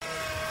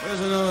There's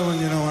another one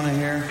you don't want to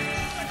hear.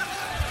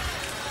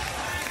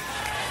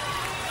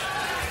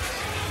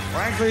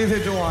 Frankly,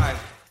 if you want. 1,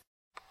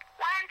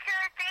 2,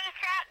 3,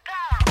 set,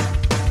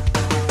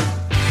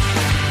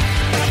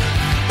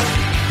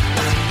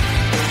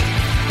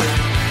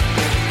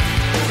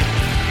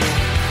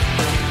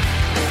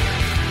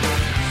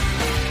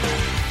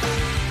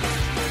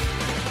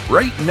 go.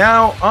 Right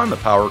now on the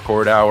Power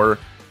Chord Hour.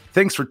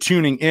 Thanks for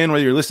tuning in,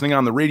 whether you're listening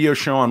on the radio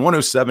show on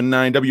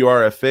 107.9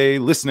 WRFA,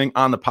 listening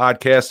on the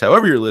podcast,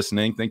 however you're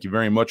listening. Thank you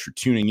very much for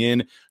tuning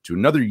in to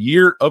another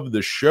year of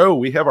the show.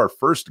 We have our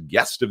first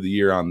guest of the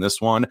year on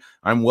this one.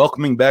 I'm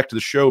welcoming back to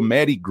the show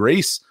Matty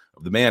Grace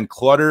of the band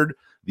Cluttered.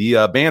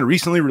 The band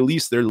recently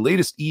released their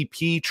latest EP,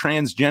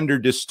 Transgender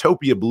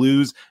Dystopia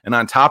Blues. And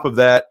on top of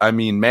that, I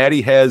mean,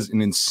 Matty has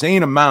an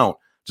insane amount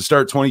to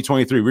start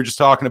 2023. We're just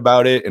talking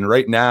about it. And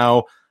right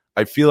now,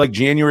 I feel like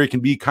January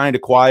can be kind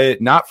of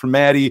quiet. Not for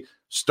Matty.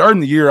 Starting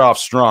the year off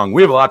strong.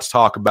 We have a lot to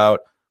talk about,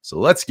 so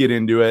let's get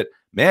into it.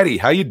 Matty,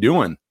 how you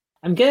doing?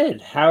 I'm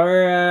good. How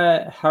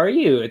are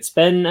you? It's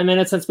been a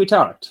minute since we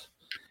talked.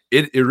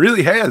 It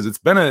really has. It's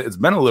been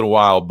a little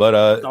while, but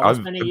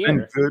I've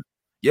been good.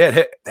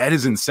 Yeah, that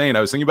is insane. I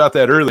was thinking about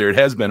that earlier. It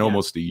has been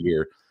almost a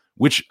year,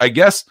 which I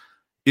guess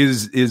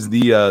is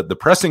the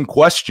pressing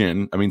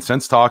question. I mean,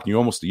 since talking to you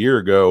almost a year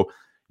ago.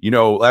 You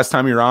know, last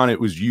time you were on, it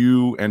was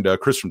you and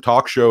Chris from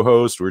Talk Show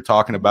Host. We were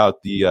talking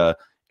about the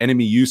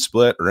Enemy You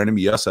split, or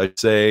Enemy Us, I'd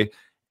say.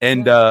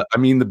 And I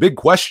mean, the big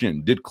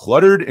question, did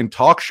Cluttered and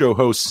Talk Show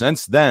Host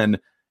since then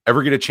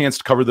ever get a chance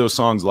to cover those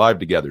songs live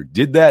together?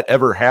 Did that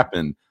ever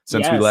happen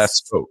since we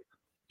last spoke?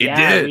 It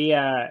did.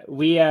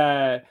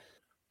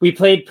 We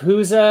played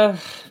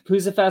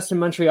Pooza Fest in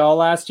Montreal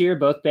last year.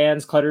 Both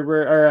bands,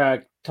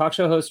 Talk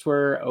Show Host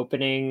were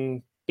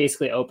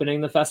basically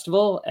opening the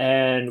festival,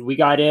 and we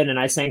got in and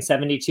I sang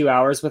 72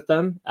 hours with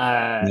them.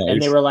 Nice.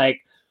 And they were like,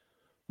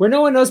 Where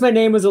No One Knows My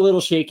Name was a little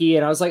shaky.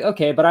 And I was like,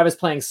 okay, but I was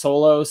playing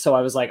solo. So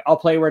I was like, I'll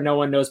play Where No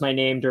One Knows My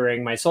Name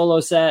during my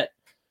solo set.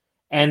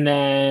 And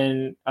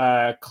then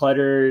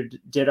Cluttered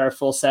did our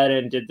full set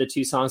and did the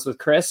 2 songs with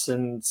Chris.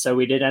 And so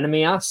we did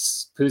Enemy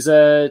Us.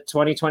 Pooza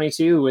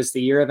 2022 was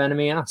the year of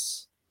Enemy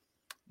Us.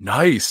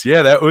 Nice.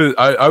 Yeah, that was,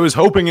 I was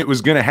hoping it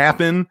was going to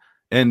happen,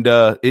 and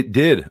it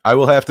did. I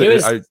will have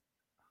to.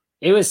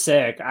 It was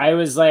sick. I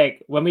was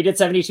like, when we did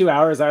 72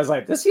 hours, I was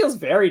like, this feels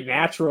very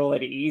natural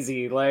and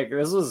easy. Like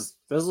this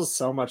was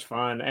so much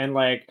fun. And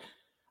like,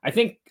 I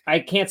think I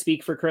can't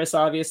speak for Chris,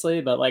 obviously,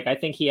 but like, I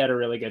think he had a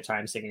really good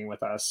time singing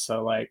with us.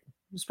 So like,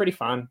 it was pretty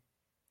fun.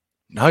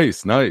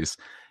 Nice.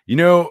 You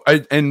know, I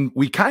think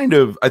we kind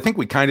of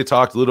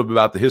talked a little bit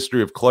about the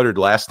history of Cluttered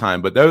last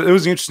time, but it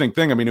was an interesting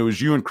thing. I mean, it was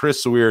you and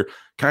Chris. So we were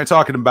kind of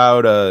talking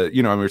about, we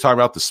were talking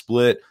about the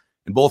split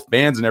in both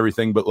bands and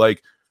everything, but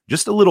like,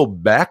 just a little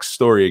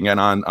backstory again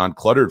on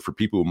Cluttered for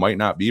people who might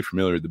not be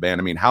familiar with the band.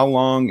 I mean, how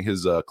long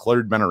has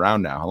Cluttered been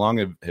around now? How long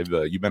have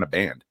you been a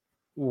band?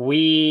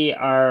 We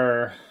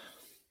are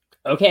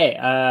okay.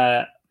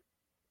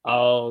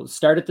 I'll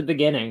start at the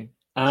beginning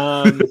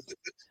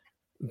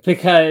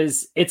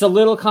because it's a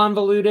little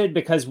convoluted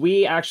because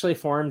we actually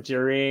formed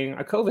during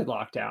a COVID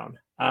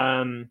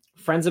lockdown.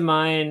 Friends of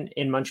mine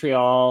in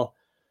Montreal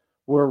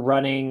were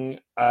running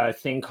a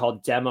thing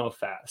called Demo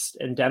Fest,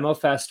 and Demo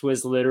Fest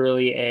was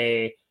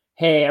literally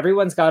hey,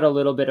 everyone's got a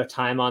little bit of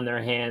time on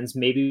their hands.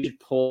 Maybe we should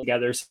pull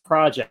together some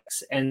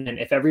projects. And then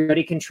if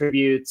everybody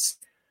contributes,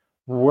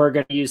 we're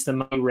going to use the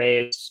money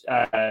raised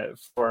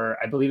for,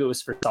 I believe it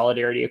was for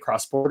Solidarity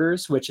Across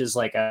Borders, which is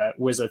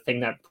was a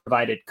thing that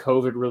provided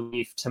COVID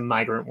relief to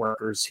migrant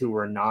workers who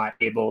were not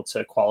able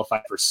to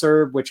qualify for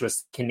CERB, which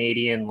was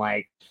Canadian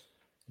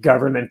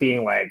government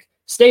being like,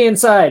 stay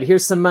inside,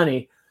 here's some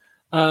money.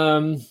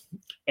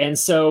 And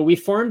so we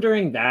formed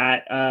during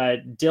that.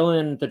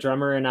 Dylan, the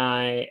drummer, and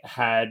I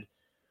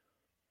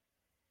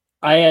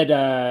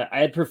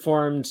had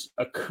performed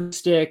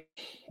acoustic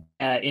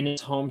in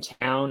his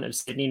hometown of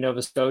Sydney,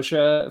 Nova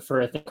Scotia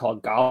for a thing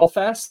called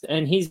Gobblefest.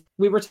 And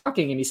we were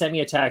talking and he sent me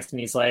a text and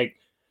he's like,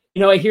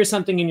 I hear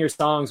something in your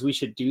songs, we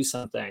should do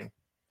something.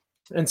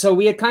 And so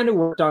we had kind of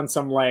worked on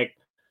some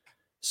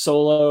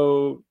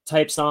solo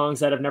type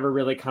songs that have never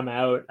really come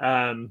out.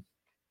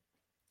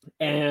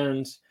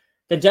 And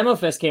the Demo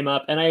Fest came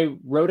up and I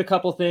wrote a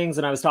couple things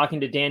and I was talking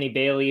to Danny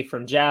Bailey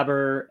from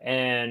Jabber,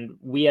 and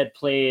we had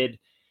played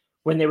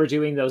when they were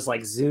doing those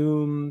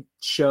Zoom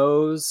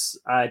shows.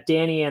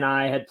 Danny and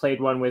I had played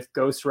one with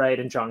Ghostwright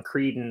and John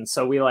Creedon.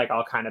 So we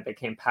all kind of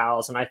became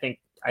pals, and I think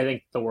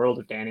the world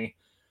of Danny.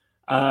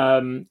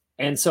 And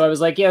so I was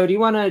like, yo, do you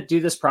want to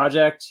do this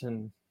project?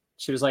 And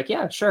she was like,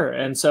 yeah, sure.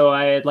 And so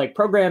I had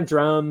programmed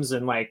drums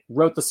and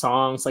wrote the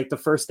songs, the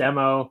first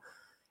demo.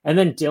 And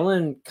then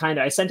Dylan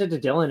I sent it to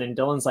Dylan, and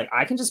Dylan's like,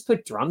 I can just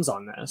put drums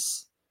on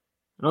this.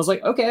 And I was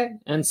like, okay.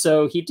 And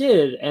so he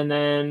did. And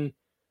then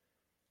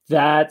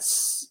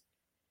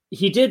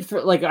he did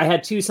for I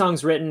had 2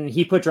 songs written.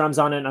 He put drums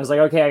on it, and I was like,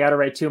 okay, I got to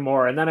write 2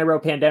 more. And then I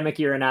wrote Pandemic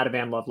Year and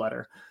Ativan Love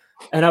Letter.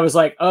 And I was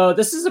like, oh,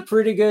 this is a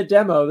pretty good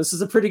demo. This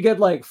is a pretty good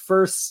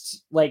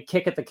first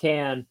kick at the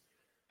can.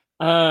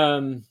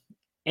 And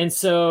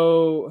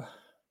so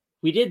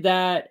we did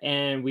that,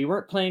 and we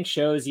weren't playing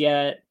shows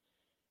yet.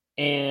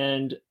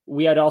 And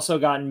we had also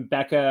gotten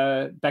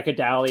Becca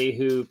Dowley,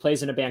 who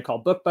plays in a band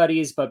called Book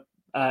Buddies, but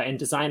and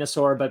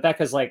Designosaur. But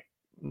Becca's like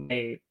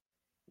my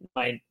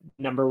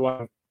number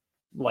one.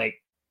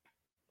 Like,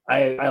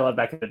 I love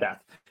Becca to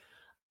death.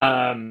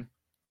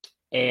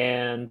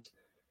 And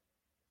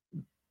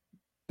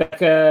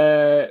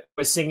Becca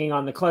was singing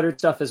on the Cluttered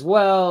stuff as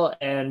well,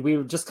 and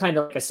we just kind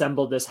of like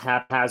assembled this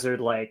haphazard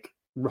like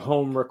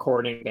home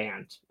recording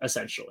band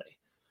essentially.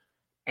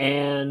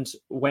 And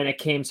when it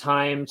came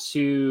time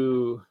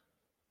to,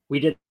 we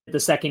did the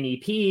second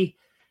EP,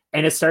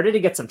 and it started to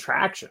get some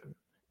traction,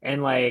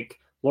 and like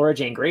Laura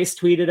Jane Grace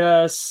tweeted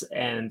us,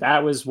 and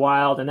that was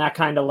wild, and that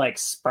kind of like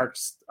sparked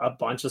a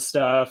bunch of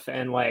stuff,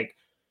 and like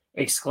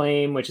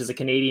Exclaim, which is a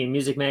Canadian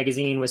music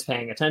magazine, was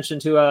paying attention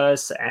to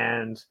us,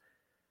 and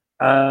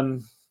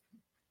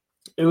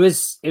it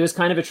was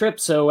kind of a trip.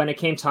 So when it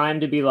came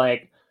time to be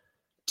like,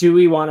 do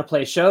we want to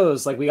play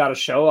shows? Like, we got a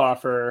show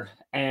offer,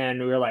 and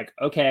we were like,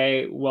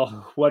 okay,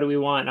 well, what do we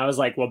want? And I was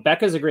like, well,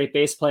 Becca's a great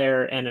bass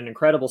player and an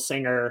incredible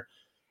singer,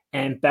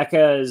 and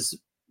Becca's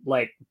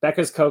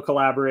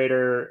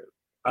co-collaborator,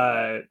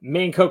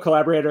 main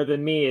co-collaborator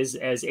than me is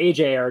as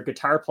AJ, our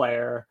guitar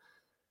player,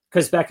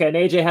 because Becca and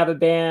AJ have a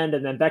band,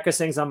 and then Becca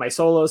sings on my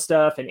solo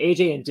stuff, and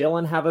AJ and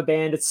Dylan have a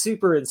band. It's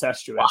super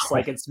incestuous. Wow.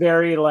 Like, it's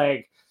very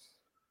like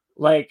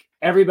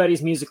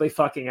everybody's musically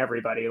fucking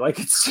everybody. Like,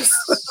 it's just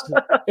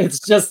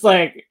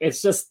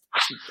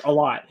a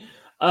lot.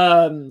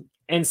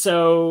 And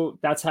so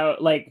that's how,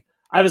 like,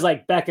 I was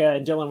like, Becca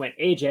and Dylan went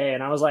AJ,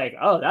 and I was like,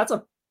 oh, that's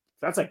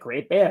a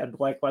great band.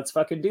 Like, let's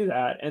fucking do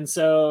that. And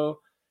so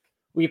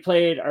we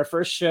played our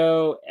first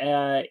show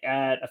at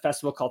a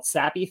festival called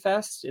Sappy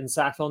Fest in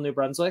Sackville, New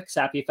Brunswick.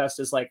 Sappy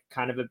Fest is like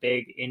kind of a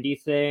big indie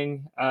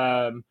thing.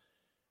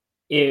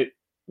 It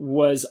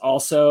was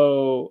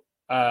also,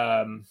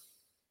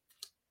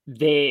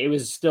 it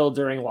was still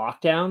during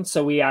lockdown.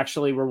 So we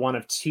actually were one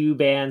of two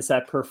bands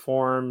that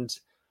performed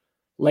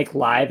like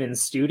live in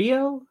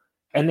studio,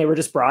 and they were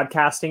just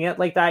broadcasting it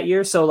like that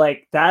year. So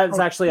like that's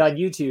actually on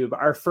YouTube.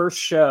 Our first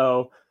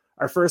show,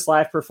 our first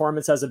live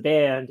performance as a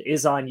band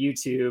is on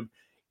YouTube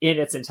in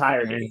its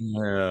entirety.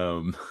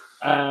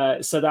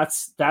 So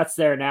that's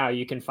there now.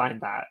 You can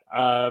find that.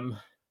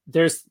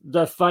 There's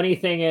the funny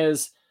thing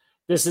is,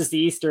 this is the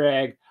Easter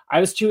egg. I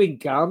was chewing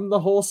gum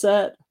the whole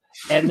set,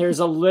 and there's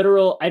a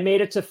literal, I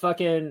made it to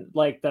fucking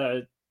like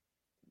the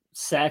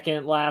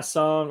second last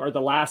song or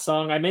the last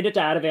song. I made it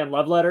to Ativan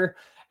Love Letter,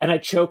 and I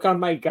choke on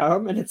my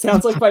gum, and it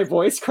sounds like my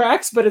voice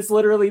cracks, but it's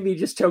literally me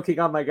just choking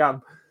on my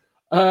gum.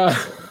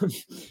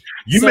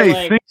 You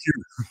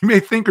may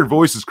think her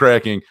voice is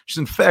cracking. She's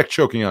in fact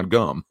choking on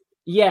gum.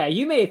 Yeah,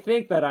 you may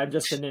think that I'm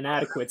just an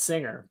inadequate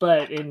singer,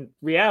 but in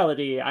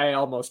reality, I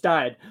almost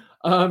died.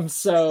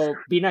 So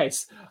be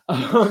nice.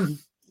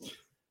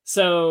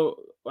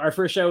 So our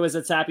first show was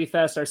at Sappy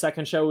Fest. Our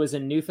second show was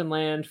in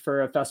Newfoundland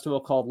for a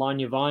festival called La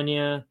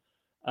Nyvanya.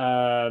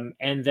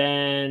 And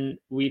then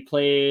we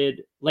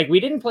played, like, we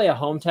didn't play a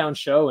hometown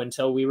show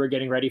until we were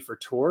getting ready for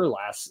tour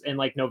in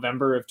like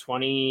November of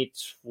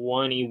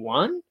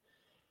 2021.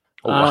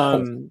 Oh,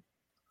 wow.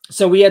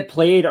 So we had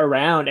played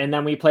around, and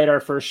then we played our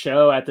first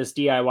show at this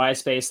DIY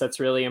space that's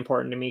really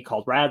important to me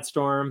called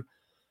Radstorm.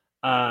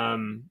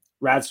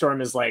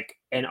 Radstorm is like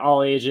an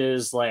all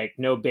ages, like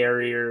no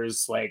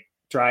barriers, like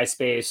dry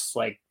space,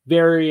 like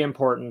very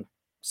important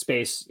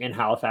space in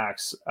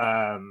Halifax.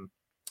 And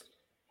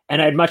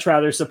I'd much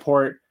rather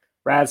support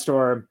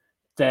Radstorm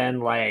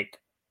than like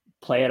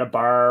play at a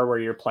bar where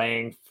you're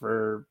playing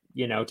for,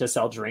 to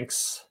sell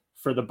drinks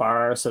for the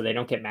bar so they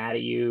don't get mad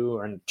at you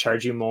or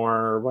charge you more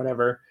or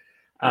whatever.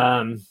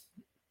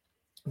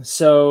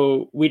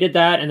 So we did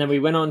that, and then we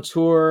went on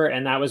tour,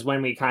 and that was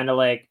when we kind of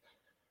like,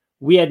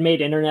 we had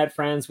made internet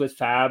friends with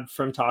Fab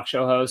from Talk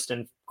Show Host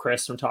and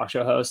Chris from Talk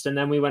Show Host. And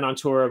then we went on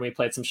tour and we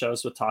played some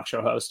shows with Talk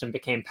Show Host and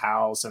became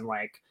pals and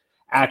like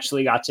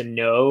actually got to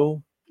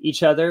know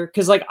each other.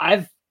 Cause like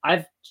I've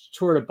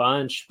toured a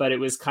bunch, but it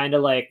was kind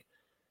of like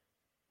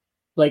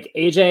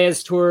AJ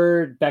has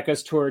toured,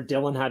 Becca's toured,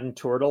 Dylan hadn't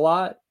toured a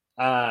lot.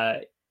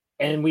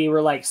 And we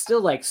were like,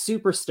 still like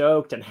super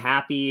stoked and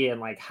happy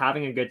and like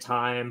having a good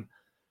time.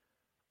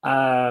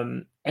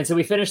 And so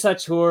we finished that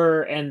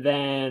tour, and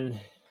then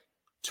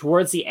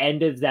towards the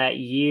end of that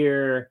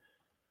year,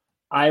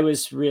 I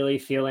was really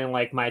feeling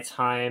like my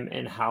time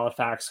in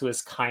Halifax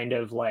was kind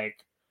of like,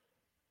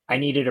 I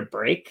needed a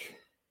break.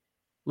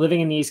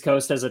 Living in the East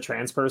Coast as a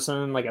trans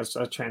person, like as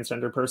a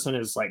transgender person,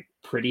 is like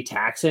pretty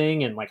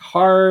taxing and like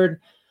hard.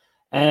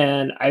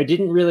 And I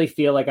didn't really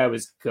feel like I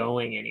was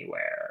going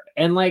anywhere.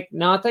 And like,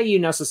 not that you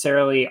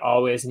necessarily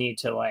always need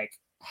to like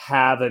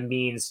have a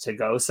means to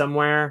go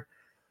somewhere,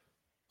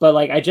 but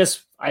like,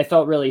 I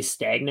felt really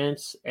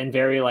stagnant and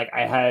very like,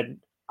 I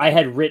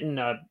had written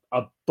a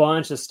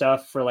bunch of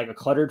stuff for like a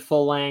Cluttered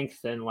full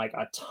length and like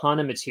a ton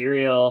of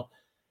material,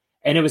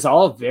 and it was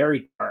all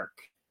very dark,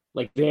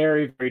 like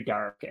very, very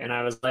dark. And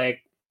I was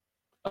like,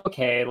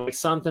 okay, like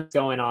something's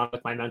going on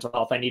with my mental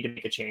health. I need to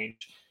make a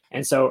change.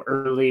 And so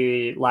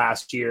early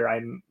last year,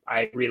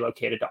 I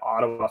relocated to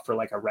Ottawa for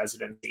like a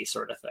residency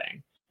sort of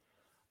thing.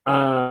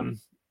 And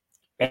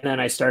then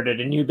I started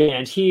a new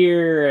band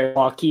here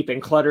while keeping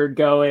Cluttered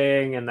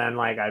going. And then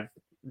like I've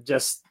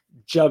just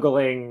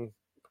juggling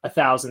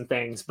 1,000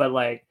 things, but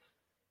like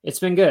it's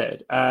been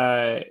good.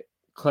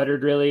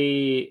 Cluttered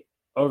really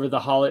over the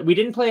holiday. We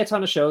didn't play a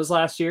ton of shows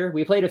last year.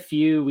 We played a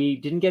few. We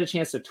didn't get a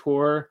chance to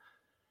tour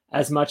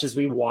as much as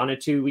we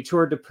wanted to. We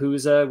toured to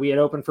Pooza. We had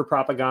opened for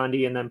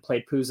Propaganda and then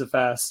played Pooza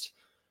Fest.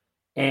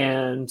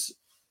 And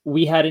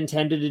we had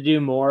intended to do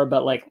more,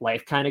 but like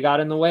life kind of got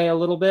in the way a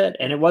little bit.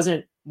 And it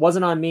wasn't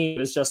on me. It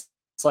was just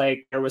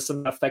like there was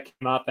some stuff that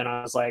came up and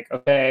I was like,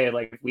 okay,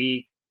 like if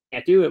we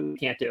can't do it, we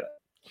can't do it.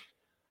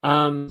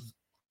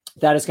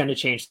 That is going to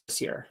change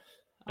this year.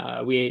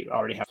 We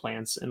already have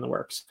plans in the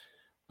works.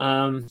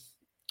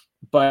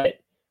 But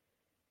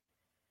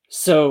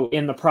so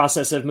in the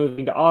process of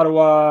moving to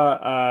Ottawa,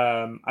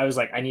 I was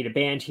like, I need a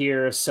band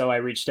here. So I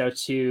reached out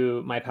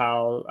to my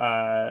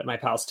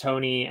pals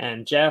Tony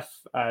and Jeff.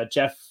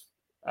 Jeff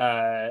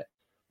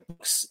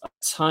books a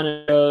ton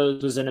of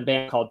shows, was in a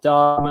band called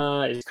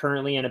Dogma, is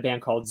currently in a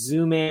band called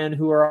Zooman,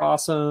 who are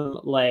awesome.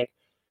 Like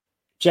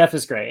Jeff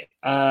is great.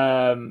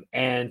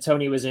 And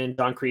Tony was in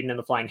John Creedon and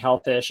the Flying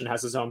Hellfish and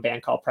has his own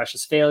band called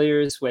Precious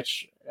Failures,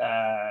 which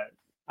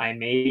I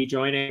may be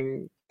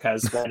joining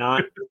because why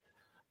not?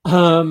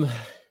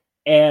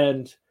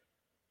 And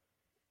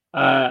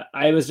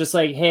I was just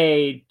like,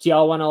 hey, do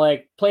y'all want to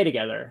like play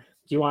together?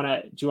 Do you want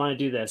to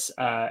do this?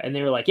 And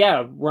they were like,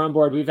 yeah, we're on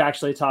board. We've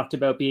actually talked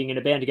about being in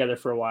a band together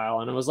for a while.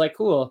 And I was like,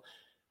 cool.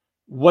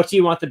 What do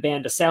you want the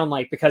band to sound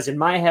like? Because in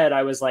my head,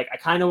 I was like, I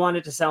kind of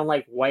wanted to sound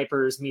like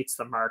Wipers meets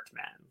the Marked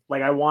Men.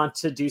 Like, I want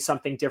to do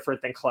something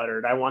different than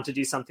Cluttered. I want to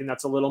do something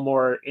that's a little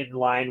more in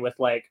line with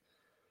like,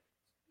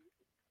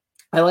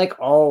 I like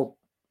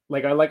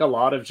a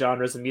lot of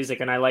genres of music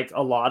and I like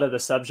a lot of the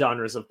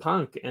subgenres of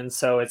punk. And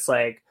so it's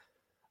like,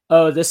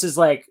 oh, this is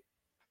like,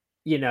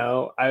 you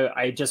know,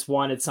 I just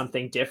wanted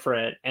something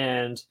different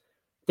and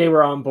they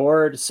were on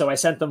board. So I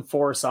sent them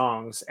 4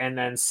 songs. And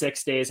then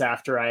 6 days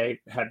after I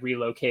had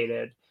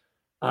relocated,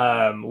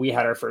 we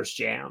had our first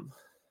jam.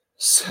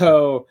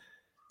 So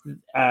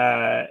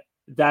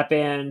that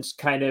band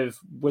kind of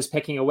was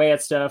picking away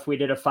at stuff. We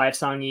did a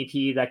 5-song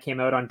EP that came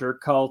out on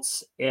Dirt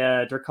Cult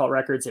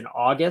Records in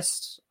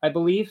August, I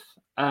believe,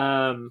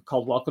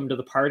 called Welcome to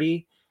the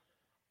Party.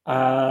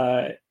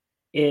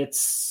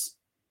 It's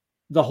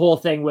the whole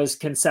thing was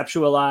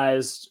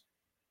conceptualized,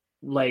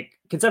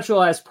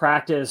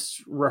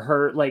 practiced,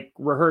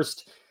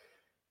 rehearsed,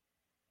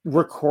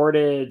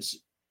 recorded,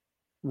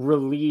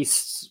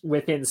 released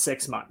within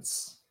 6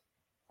 months.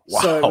 Wow.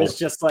 So it was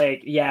just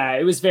like, yeah,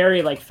 it was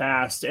very like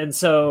fast. And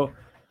so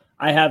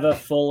I have a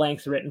full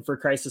length written for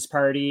Crisis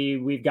Party.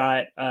 We've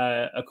got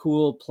a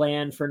cool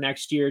plan for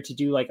next year to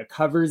do like a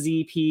covers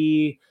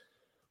EP.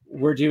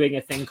 We're doing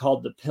a thing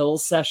called the Pill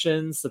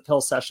Sessions. The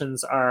Pill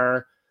Sessions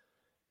are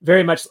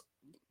very much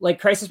like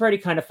Crisis Party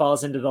kind of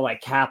falls into the like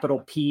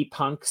capital P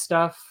punk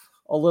stuff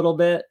a little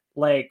bit.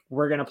 Like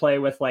we're going to play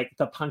with like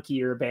the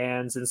punkier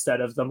bands instead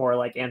of the more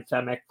like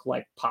anthemic,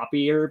 like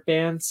poppier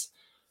bands.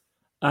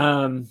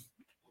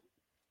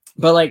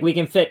 But like we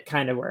can fit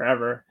kind of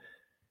wherever.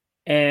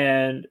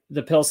 And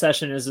the Pill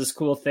Session is this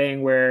cool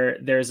thing where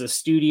there's a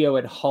studio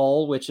at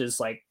Hull, which is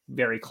like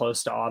very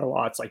close to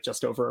Ottawa. It's like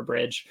just over a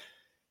bridge.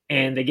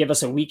 And they give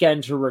us a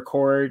weekend to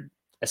record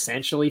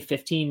essentially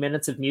 15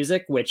 minutes of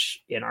music,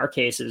 which in our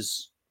case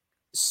is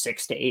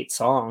 6 to 8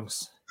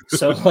 songs.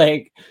 So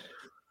like,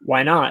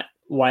 why not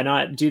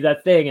do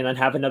that thing and then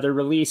have another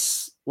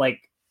release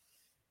like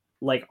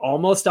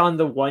almost on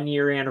the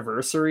 1-year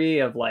anniversary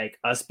of like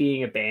us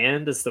being a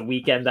band is the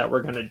weekend that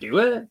we're going to do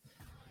it,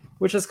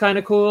 which is kind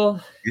of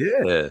cool.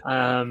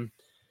 Yeah.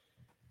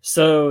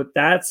 So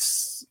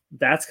that's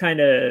kind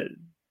of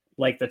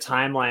like the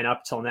timeline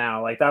up till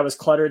now. Like that was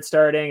Cluttered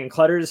starting, and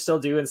Cluttered is still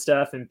doing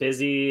stuff and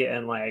busy.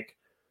 And like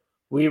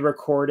we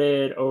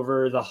recorded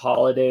over the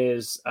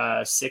holidays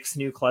 6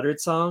 new Cluttered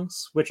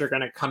songs, which are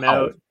going to come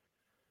out.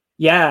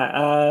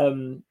 Yeah.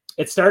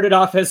 It started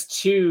off as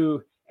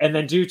 2, and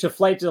then due to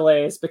flight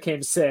delays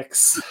became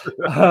 6.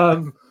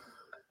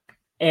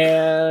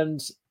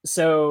 And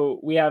so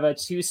we have a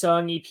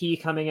 2-song EP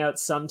coming out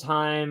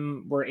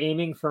sometime. We're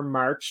aiming for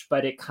March,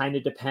 but it kind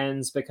of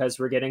depends because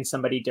we're getting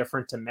somebody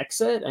different to mix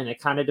it. And it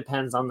kind of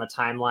depends on the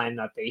timeline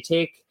that they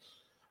take.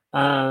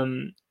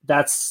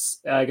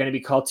 That's going to be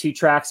called 2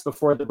 Tracks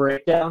Before the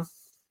Breakdown.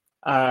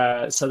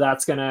 So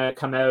that's going to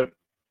come out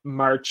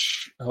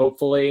March,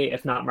 hopefully.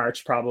 If not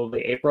March,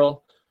 probably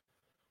April.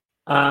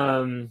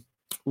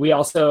 We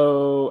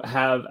also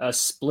have a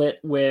split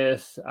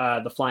with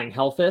the Flying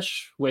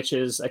Hellfish, which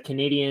is a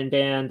Canadian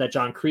band that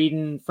John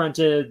Creedon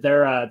fronted.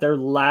 Their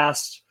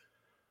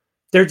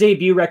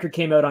debut record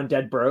came out on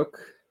Dead Broke.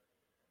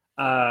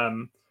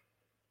 And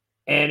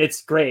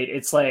it's great.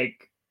 It's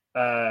like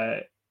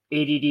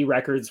ADD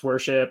Records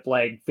worship,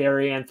 like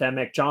very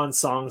anthemic. John's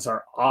songs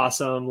are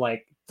awesome.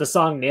 Like the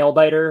song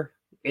Nailbiter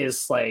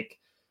is like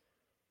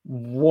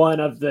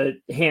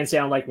hands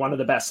down, like one of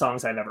the best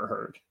songs I've ever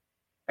heard.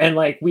 And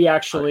like we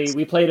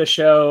played a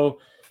show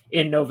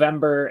in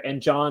November,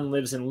 and John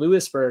lives in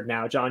Lewisburg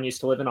now. John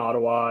used to live in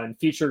Ottawa, and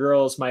Future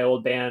Girls, my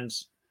old band,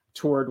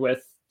 toured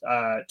with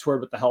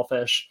the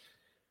Hellfish.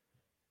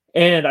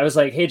 And I was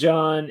like, hey,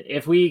 John,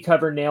 if we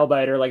cover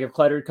Nailbiter, like if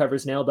Cluttered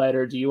covers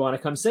Nailbiter, do you want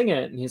to come sing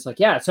it? And he's like,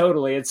 yeah,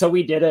 totally. And so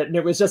we did it. And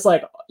it was just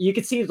like, you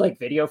could see like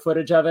video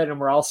footage of it, and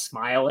we're all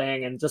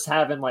smiling and just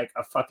having like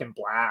a fucking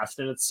blast.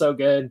 And it's so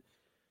good.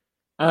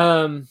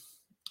 And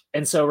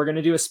so we're going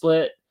to do a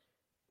split.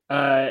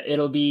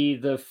 It'll be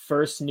the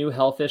first new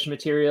Hellfish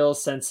material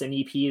since an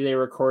EP they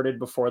recorded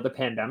before the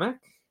pandemic.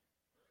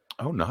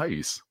 Oh,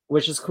 nice.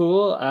 Which is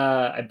cool.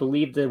 I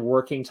believe the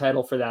working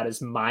title for that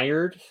is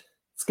Mired.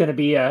 It's going to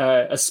be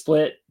a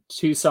split,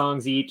 2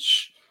 songs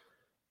each.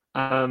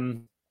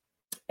 And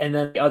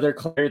then the other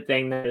Cluttered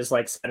thing that is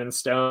like set in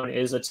stone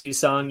is a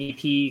 2-song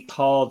EP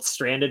called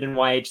Stranded in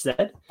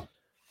YHZ,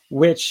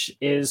 which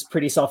is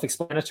pretty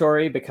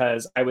self-explanatory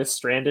because I was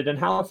stranded in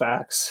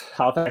Halifax.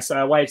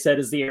 YHZ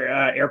is the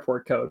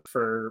airport code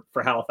for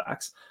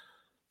Halifax.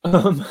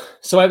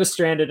 So I was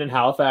stranded in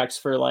Halifax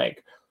for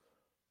like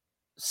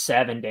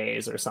 7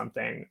 days or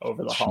something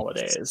over the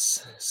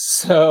holidays.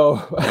 So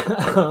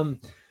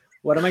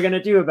what am I going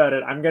to do about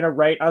it? I'm going to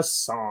write a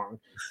song.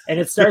 And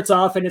it starts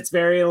off and it's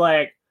very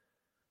like,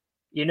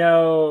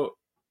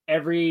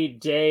 every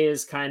day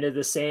is kind of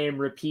the same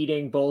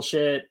repeating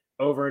bullshit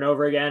over and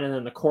over again. And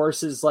then the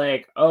chorus is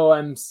like, oh,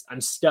 I'm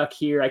stuck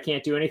here. I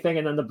can't do anything.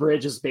 And then the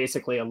bridge is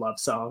basically a love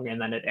song. And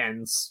then it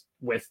ends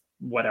with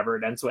whatever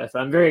it ends with.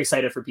 I'm very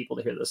excited for people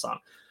to hear this song.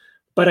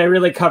 But I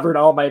really covered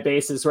all my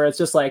bases where it's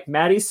just like,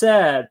 Matty's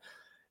sad.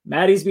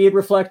 Matty's being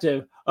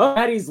reflective. Oh,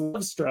 Matty's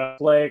love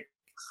struck. Like,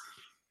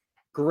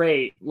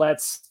 great.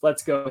 Let's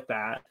go with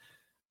that.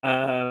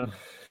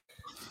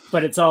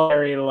 But it's all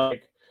very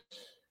like,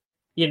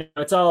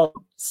 it's all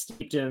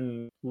steeped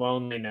in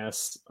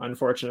loneliness,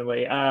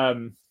 unfortunately.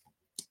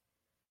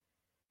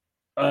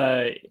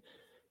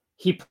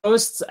 He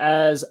posts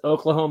as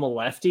Oklahoma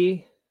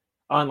Lefty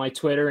on like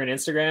Twitter and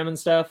Instagram and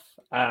stuff.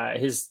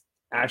 His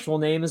actual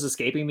name is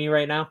escaping me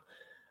right now.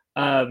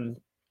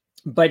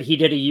 But he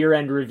did a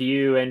year-end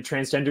review and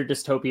Transgender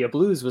Dystopia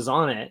Blues was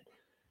on it.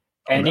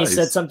 And He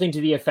said something to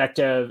the effect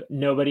of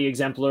nobody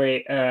exemplifies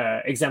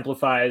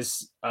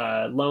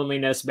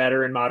loneliness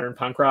better in modern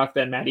punk rock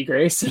than Matty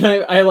Grace. And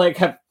I like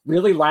have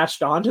really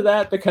latched onto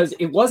that because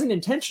it wasn't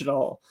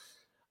intentional.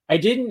 I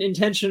don't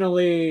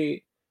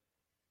intentionally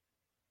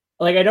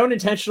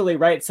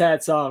write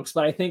sad songs,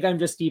 but I think I'm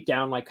just deep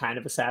down like kind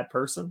of a sad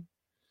person.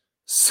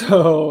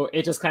 So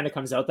it just kind of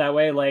comes out that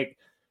way. Like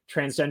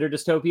Transgender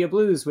Dystopia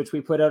Blues, which we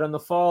put out in the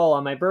fall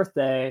on my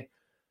birthday,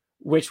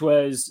 which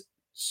was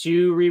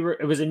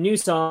it was a new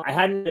song. I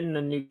hadn't written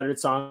a new Cluttered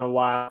song in a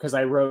while because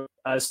I wrote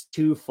us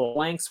 2 full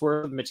lengths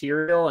worth of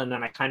material and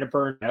then I kind of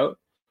burned out.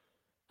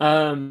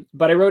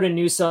 But I wrote a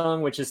new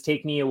song, which is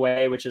Take Me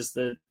Away, which is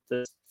the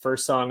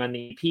first song on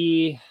the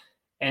EP.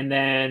 And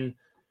then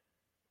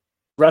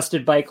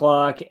Rusted Bike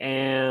Lock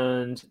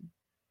and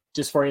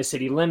Dysphoria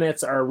City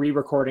Limits are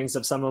re-recordings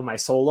of some of my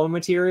solo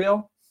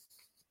material.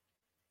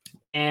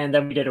 And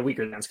then we did a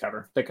Weaker Thans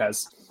cover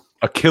because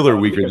a killer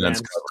Weaker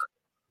Thans cover.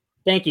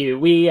 Thank you.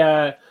 We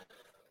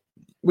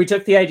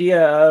took the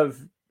idea of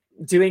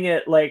doing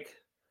it like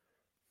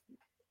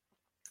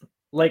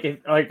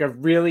a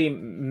really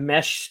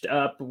meshed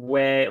up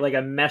way, like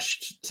a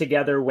meshed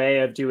together way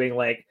of doing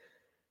like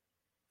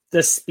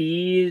the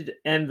speed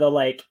and the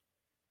like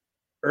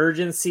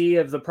urgency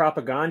of the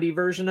propaganda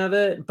version of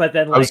it, but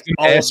then like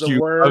all of the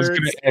words. I was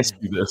going to ask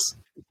you this.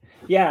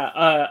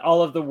 Yeah,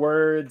 all of the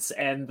words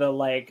and the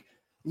like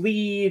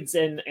leads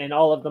and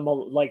all of the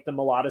like the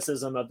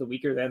melodicism of the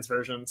Weaker Thans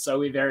version. So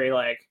we very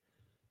like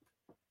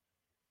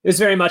it was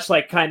very much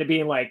like kind of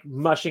being like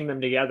mushing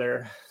them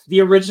together.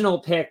 The original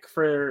pick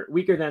for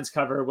Weaker Thans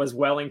cover was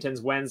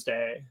Wellington's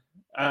Wednesdays,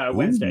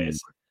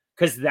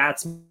 because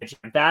that's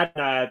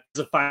that is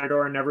a Fire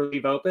Door and Never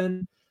Leave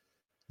Open.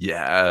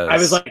 Yeah, I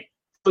was like,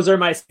 those are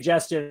my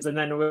suggestions, and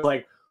then it was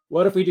like,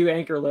 what if we do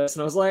Anchorless?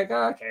 And I was like,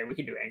 oh, okay, we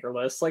can do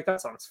Anchorless. Like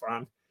that sounds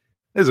fun.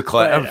 It's a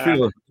classic. I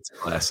feel like it's a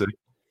classic.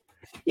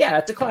 Yeah,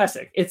 it's a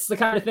classic. It's the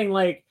kind of thing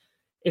like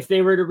if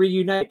they were to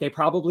reunite, they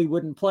probably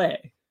wouldn't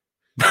play.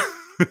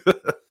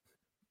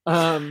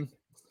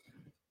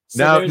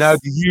 Now,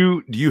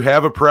 do you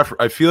have a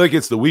preference? I feel like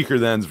it's the Weaker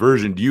Thans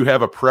version. Do you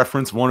have a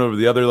preference one over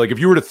the other? Like if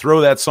you were to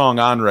throw that song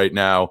on right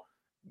now,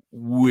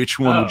 which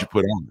one would you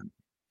put on?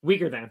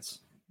 Weaker Thans.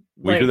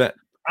 Weaker Thans.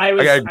 I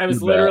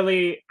was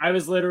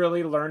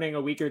literally learning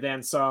a Weaker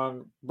Thans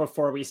song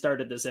before we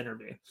started this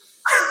interview.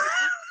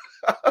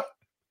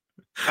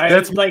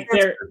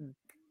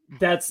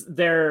 That's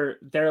their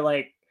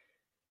like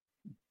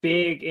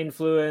big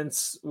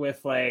influence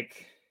with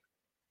like,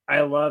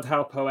 I love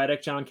how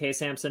poetic John K.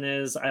 Sampson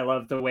is. I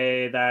love the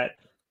way that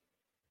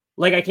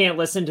like I can't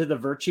listen to the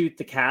Virtue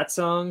the Cat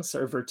songs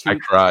or Virtue. I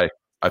cry.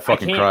 I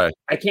fucking cry.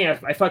 I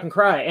can't. I fucking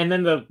cry. And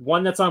then the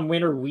one that's on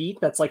Winter Wheat,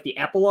 that's like the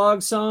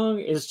epilogue song,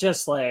 is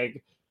just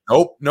like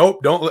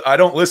Nope. I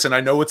don't listen.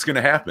 I know what's going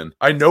to happen.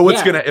 I know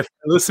what's going to, if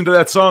I listen to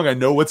that song, I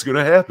know what's going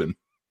to happen.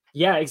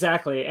 Yeah,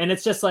 exactly. And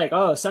it's just like,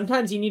 oh,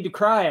 sometimes you need to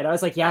cry. And I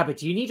was like, yeah, but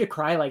do you need to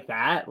cry like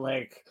that?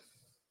 Like,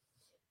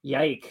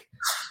 yike.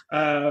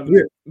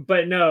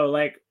 But no,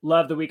 like,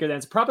 love the Weaker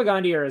Thans.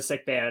 Propaganda are a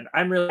sick band.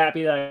 I'm really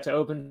happy that to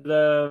open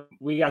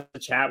we got to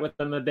chat with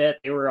them a bit.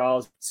 They were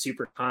all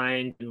super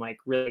kind and like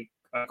really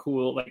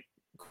cool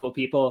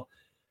people.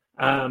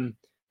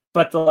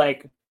 But the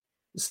like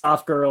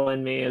soft girl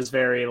in me is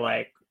very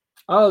like,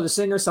 oh, the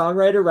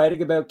singer-songwriter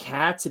writing about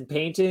cats and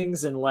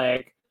paintings and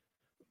like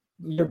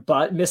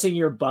missing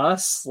your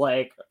bus.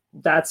 Like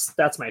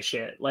that's my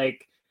shit.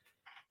 Like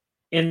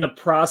in the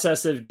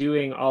process of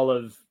doing all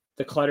of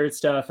the Cluttered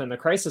stuff and the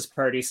Crisis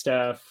Party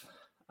stuff,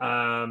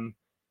 I've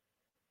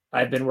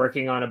been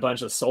working on a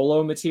bunch of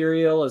solo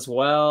material as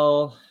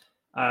well.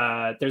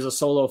 There's a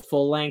solo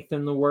full length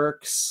in the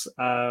works.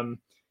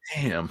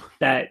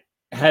 That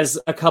has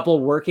a couple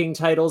working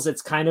titles.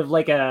 It's kind of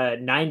like a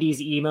 90s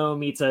emo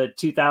meets a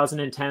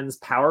 2010s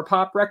power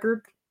pop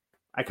record.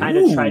 I kind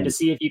of tried to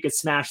see if you could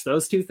smash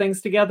those two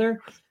things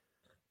together.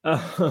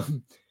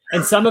 And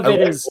some of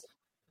it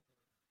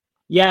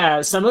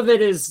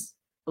is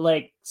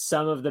like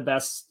some of the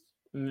best,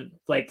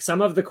 like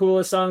some of the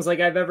coolest songs like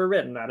I've ever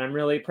written that I'm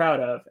really proud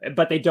of,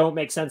 but they don't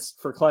make sense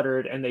for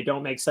Cluttered and they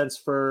don't make sense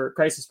for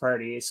Crisis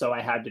Party. So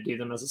I had to do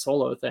them as a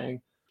solo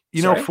thing.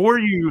 You know, for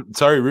you,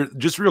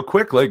 just real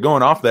quick, like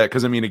going off that,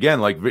 because I mean,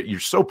 again, like you're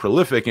so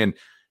prolific and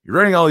you're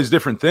writing all these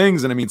different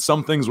things. And I mean,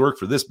 some things work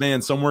for this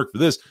band, some work for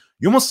this.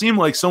 You almost seem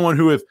like someone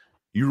who, if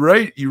you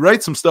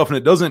write some stuff and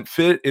it doesn't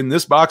fit in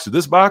this box or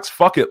this box,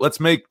 fuck it. Let's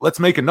make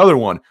another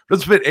one.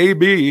 Doesn't fit A,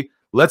 B.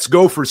 Let's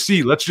go for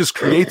C. Let's just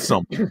create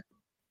something.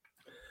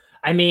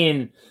 I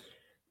mean,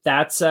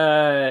 that's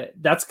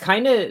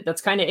kind of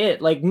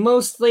it. Like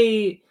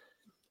mostly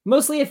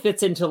it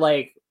fits into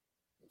like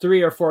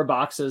 3 or 4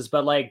 boxes,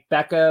 but like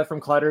Becca from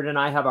Cluttered and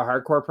I have a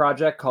hardcore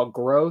project called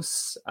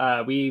Gross.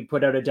 We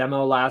put out a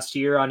demo last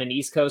year on an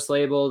East Coast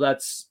label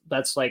that's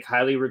like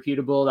highly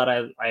reputable that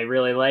I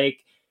really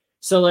like.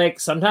 So like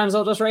sometimes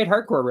I'll just write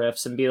hardcore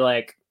riffs and be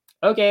like,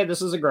 okay,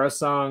 this is a Gross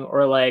song.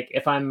 Or like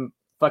if I'm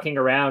fucking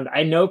around,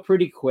 I know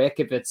pretty quick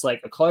if it's like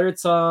a Cluttered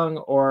song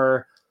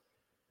or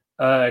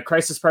a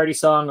Crisis Party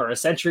song or a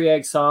Century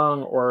Egg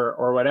song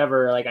or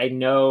whatever. Like I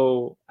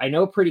know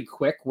pretty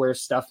quick where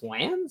stuff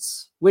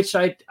lands, which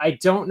I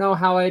don't know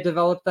how I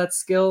developed that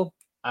skill.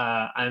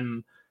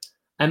 I'm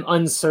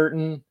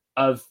uncertain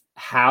of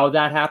how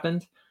that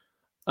happened.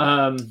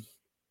 But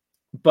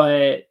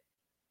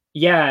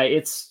yeah,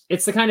 it's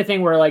the kind of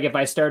thing where like if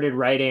I started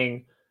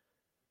writing,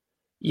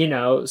 you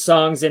know,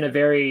 songs in a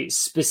very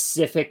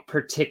specific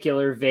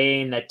particular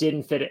vein that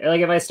didn't fit it.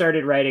 Like if I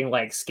started writing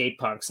like skate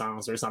punk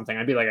songs or something,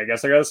 I'd be like, I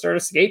guess I got to start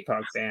a skate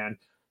punk band.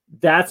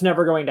 That's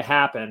never going to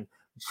happen.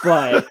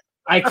 But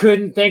I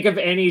couldn't think of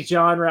any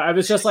genre. I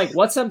was just like,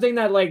 what's something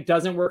that like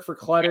doesn't work for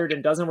Cluttered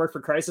and doesn't work for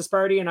Crisis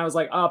Party? And I was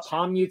like,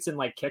 palm mutes and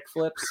like kick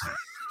flips.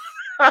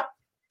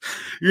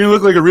 You're gonna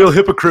look like a real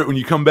hypocrite when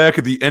you come back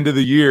at the end of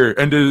the year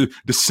and in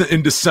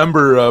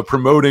December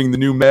promoting the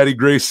new Matty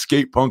Gray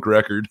skate punk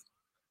record.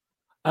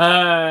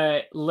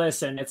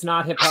 Listen, it's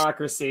not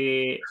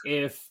hypocrisy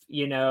if,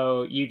 you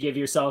know,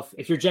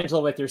 if you're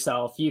gentle with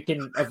yourself, you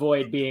can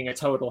avoid being a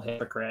total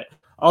hypocrite.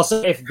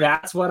 Also, if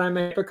that's what I'm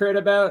a hypocrite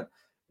about,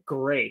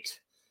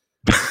 great.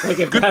 Like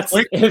if that's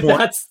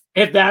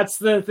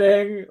the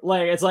thing,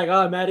 like it's like,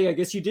 oh, Matty, I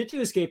guess you did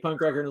do a skate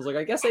punk record. And I was like,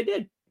 I guess I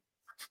did.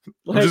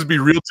 Like, just be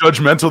real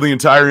judgmental the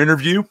entire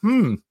interview.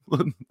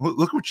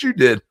 Look what you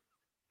did.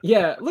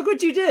 Yeah, look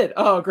what you did.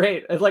 Oh,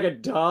 great. It's like a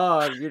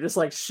dog. You're just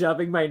like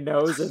shoving my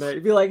nose in it.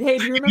 You'd be like, hey,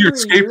 do you remember your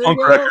skate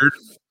punk record?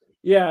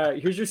 Yeah,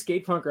 here's your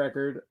skate punk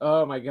record.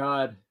 Oh my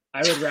God.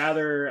 I would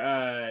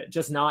rather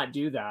just not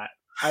do that.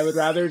 I would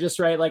rather just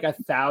write like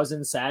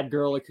 1,000 sad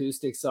girl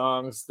acoustic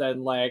songs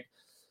than like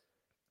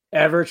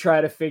ever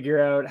try to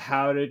figure out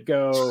how to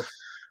go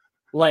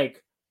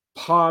like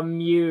palm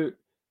mute,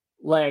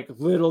 like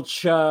little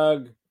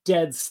chug,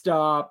 dead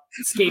stop,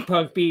 skate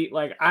punk beat.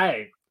 Like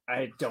I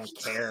don't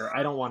care.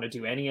 I don't want to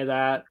do any of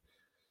that.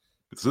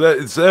 So that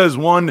it says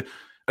one.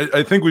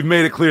 I think we've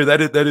made it clear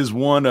that that is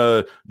one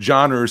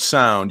genre or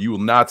sound you will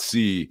not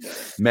see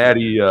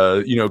Matty.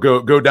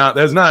 Go down.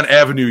 That's not an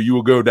avenue you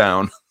will go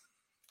down.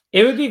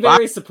 It would be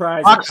very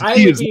surprising.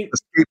 I would be a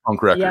skate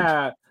punk record.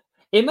 Yeah,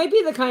 it might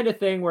be the kind of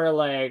thing where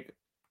like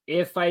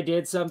if I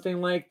did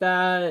something like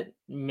that,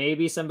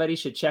 maybe somebody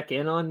should check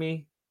in on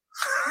me.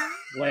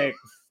 Like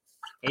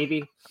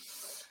maybe.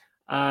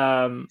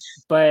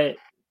 But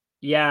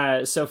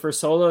yeah, so for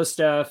solo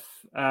stuff,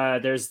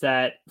 there's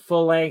that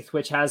full length,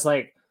 which has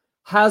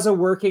a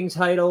working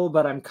title,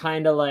 but I'm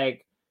kind of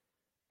like,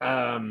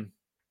 I'm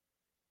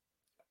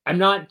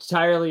not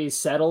entirely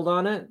settled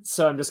on it.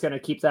 So I'm just going to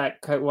keep that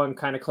one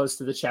kind of close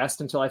to the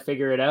chest until I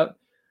figure it out.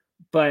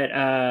 But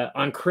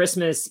on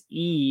Christmas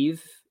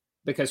Eve,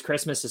 because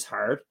Christmas is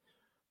hard,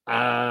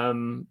 I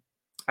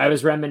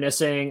was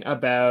reminiscing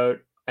about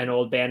an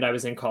old band I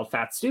was in called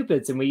Fat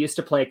Stupids, and we used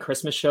to play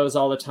Christmas shows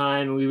all the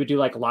time. And we would do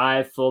like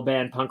live full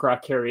band punk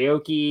rock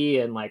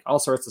karaoke and like all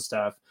sorts of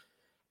stuff.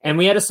 And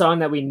we had a song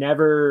that we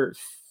never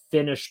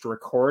finished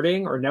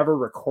recording or never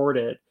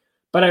recorded,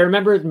 but I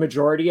remember the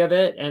majority of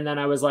it. And then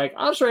I was like,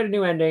 I'll just write a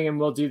new ending and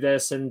we'll do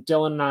this. And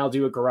Dylan and I'll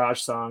do a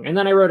garage song. And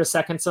then I wrote a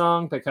second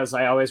song because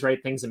I always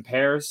write things in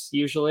pairs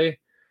usually.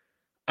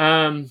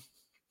 And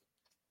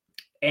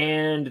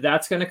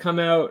that's going to come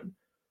out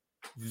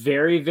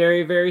very,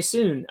 very, very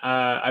soon.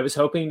 I was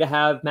hoping to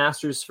have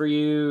masters for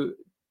you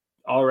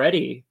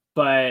already,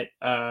 but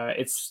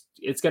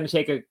it's going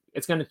to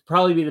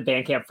probably be the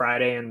Bandcamp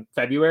Friday in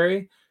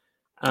February.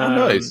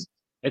 Nice.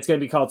 It's going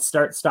to be called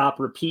Start, Stop,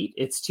 Repeat.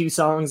 It's 2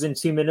 songs in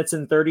 2 minutes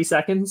and 30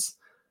 seconds.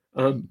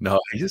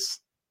 Nice.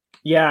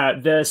 Yeah,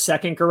 the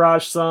second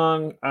garage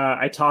song,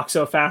 I talk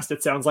so fast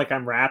it sounds like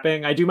I'm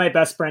rapping. I do my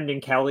best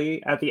Brendan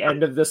Kelly at the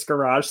end of this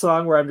garage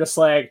song where I'm just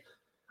like,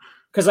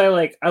 because I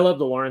love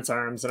the Lawrence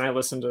Arms and I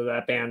listen to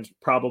that band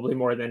probably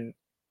more than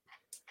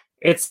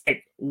it's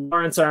like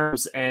Lawrence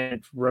Arms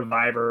and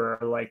Reviver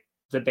are like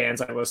the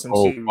bands I listen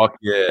to fuck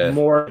yeah.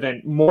 more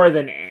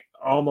than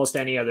almost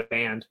any other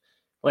band.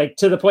 Like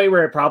to the point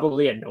where it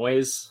probably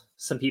annoys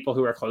some people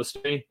who are close to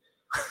me.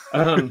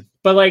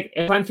 But like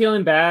if I'm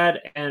feeling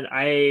bad and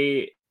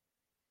I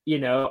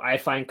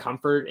find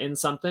comfort in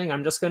something,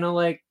 I'm just gonna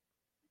like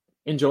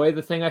enjoy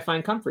the thing I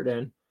find comfort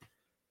in.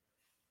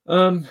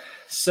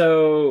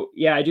 So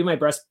yeah, I do my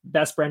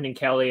best Brendan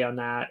Kelly on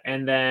that.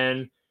 And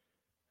then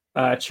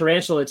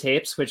Tarantula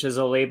Tapes, which is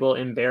a label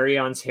in Barrie,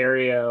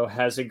 Ontario,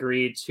 has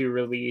agreed to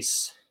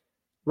release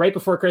right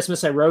before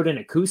Christmas. I wrote an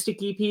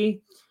acoustic EP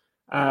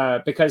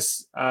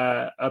because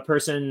a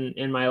person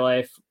in my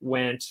life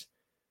went,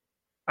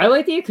 I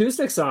like the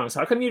acoustic songs.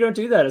 How come you don't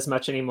do that as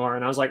much anymore?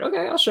 And I was like,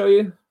 okay, I'll show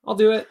you. I'll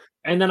do it.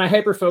 And then I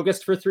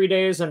hyper-focused for 3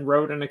 days and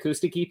wrote an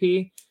acoustic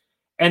EP.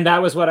 And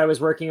that was what I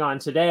was working on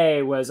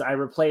today. Was I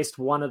replaced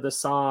one of the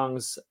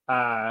songs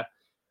on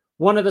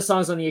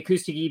the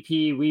acoustic EP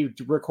we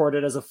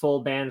recorded as a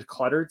full band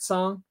Cluttered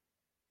song.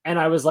 And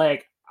I was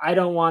like, I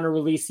don't want to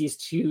release these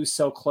 2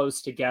 so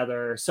close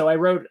together. So I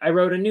wrote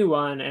a new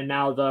one, and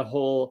now the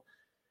whole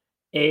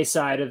A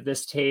side of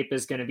this tape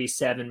is going to be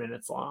 7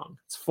 minutes long.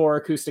 It's 4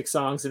 acoustic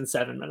songs in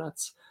 7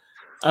 minutes.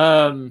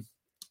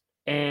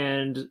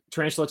 And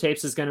Tarantula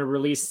Tapes is going to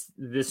release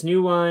this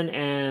new one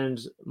and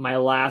my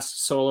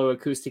last solo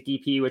acoustic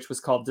EP, which was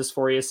called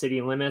Dysphoria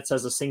City Limits,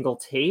 as a single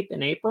tape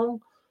in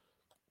April.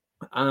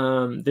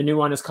 The new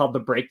one is called The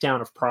Breakdown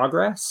of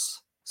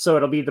Progress. So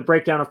it'll be The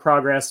Breakdown of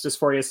Progress,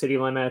 Dysphoria City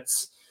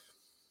Limits.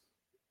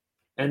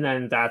 And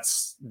then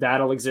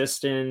that'll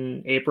exist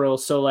in April.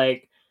 So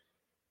like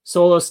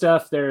solo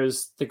stuff,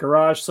 there's the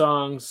garage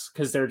songs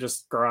because they're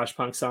just garage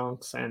punk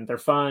songs and they're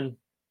fun.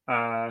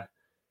 Dylan,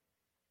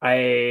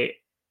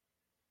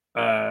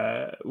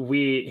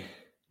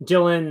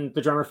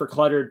 the drummer for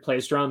Cluttered,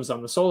 plays drums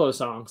on the solo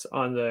songs,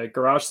 on the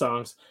garage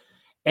songs.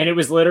 And it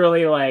was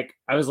literally like,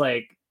 I was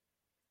like,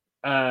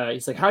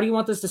 he's like, how do you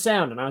want this to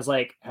sound? And I was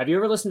like, have you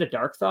ever listened to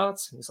Dark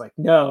Thoughts? He's like,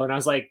 no. And I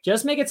was like,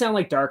 just make it sound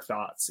like Dark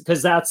Thoughts,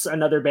 because that's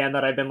another band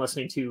that I've been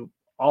listening to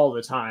all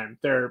the time.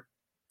 They're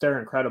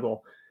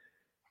incredible.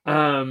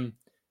 And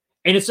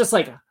it's just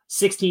like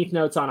 16th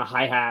notes on a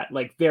hi-hat,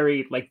 like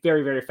very,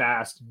 very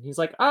fast. And he's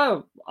like,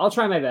 oh, I'll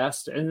try my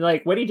best. And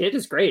like what he did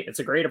is great. It's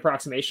a great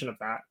approximation of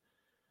that.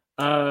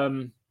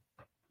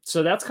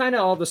 So that's kind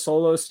of all the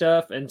solo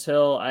stuff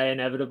until I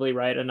inevitably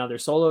write another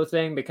solo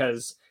thing,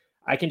 because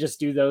I can just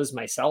do those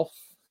myself.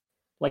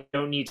 Like I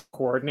don't need to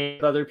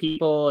coordinate with other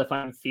people if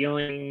I'm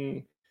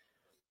feeling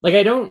like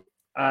I don't.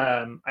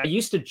 I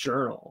used to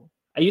journal.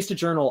 I used to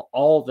journal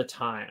all the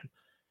time.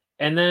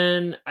 And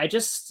then I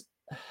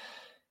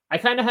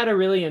kind of had a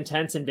really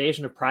intense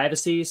invasion of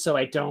privacy. So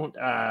I don't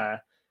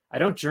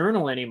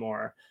journal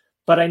anymore.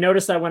 But I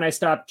noticed that when I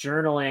stopped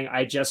journaling,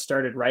 I just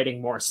started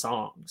writing more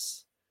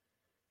songs.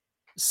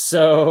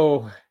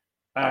 So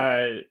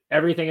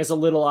everything is a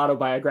little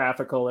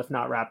autobiographical, if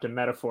not wrapped in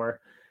metaphor.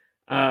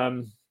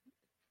 And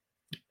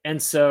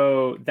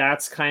so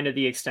that's kind of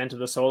the extent of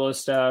the solo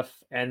stuff.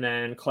 And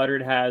then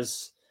Cluttered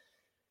has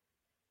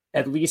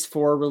at least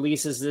 4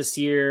 releases this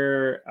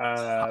year.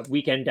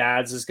 Weekend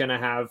Dads is going to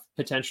have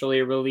potentially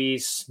a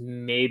release,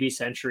 maybe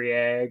Century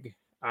Egg.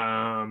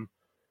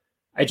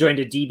 I joined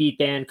a D-beat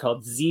band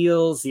called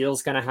Zeal.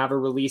 Zeal's going to have a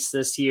release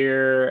this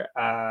year.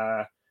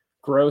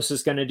 Gross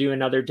is going to do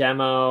another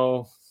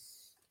demo.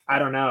 I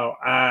don't know.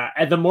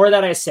 And the more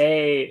that I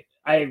say,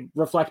 I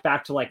reflect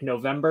back to like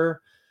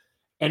November.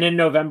 And in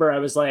November, I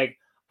was like,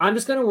 I'm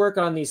just going to work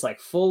on these like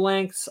full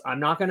lengths. I'm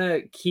not going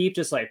to keep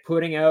just like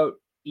putting out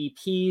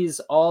EPs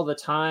all the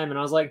time. And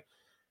I was like,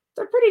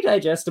 they're pretty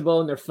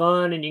digestible and they're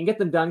fun and you can get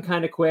them done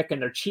kind of quick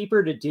and they're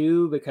cheaper to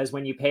do, because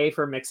when you pay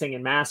for mixing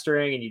and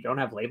mastering and you don't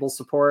have label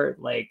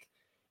support, like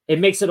it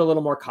makes it a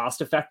little more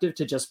cost effective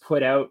to just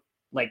put out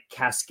like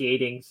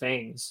cascading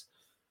things.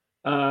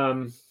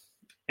 And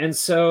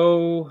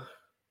so,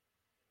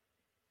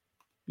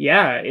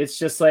 yeah, it's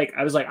just like,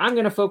 I was like, I'm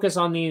going to focus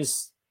on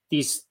these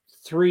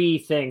 3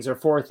 things or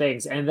 4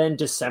 things, and then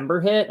December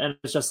hit, and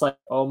it's just like,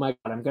 oh my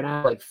god, I'm gonna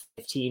have like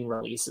 15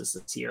 releases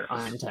this year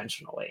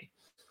unintentionally.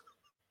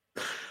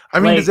 I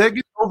mean, Like, does that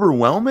get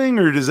overwhelming,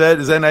 or is that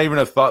not even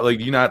a thought? Like,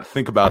 do you not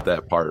think about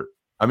that part?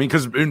 I mean,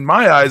 because in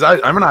my eyes,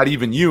 I'm not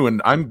even you,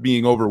 and I'm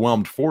being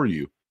overwhelmed for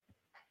you.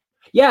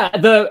 Yeah,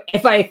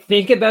 if I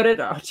think about it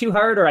too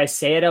hard or I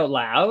say it out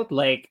loud,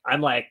 like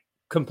I'm like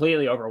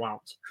completely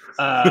overwhelmed.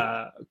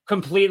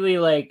 Completely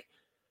like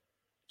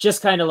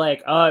just kind of like,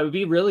 it would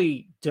be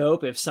really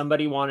dope if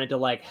somebody wanted to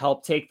like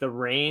help take the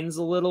reins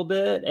a little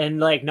bit, and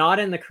like not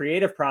in the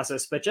creative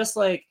process, but just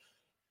like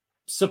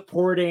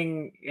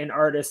supporting an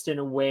artist in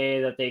a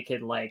way that they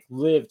can like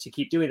live to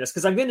keep doing this,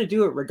 because I'm going to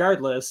do it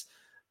regardless.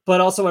 But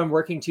also I'm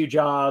working 2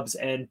 jobs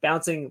and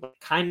bouncing,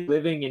 kind of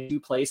living in 2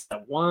 places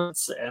at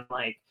once, and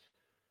like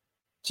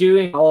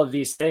doing all of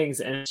these things,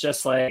 and it's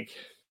just like,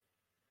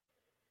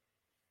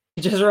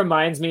 it just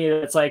reminds me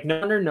that it's like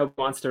no one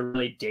wants to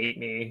really date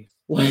me.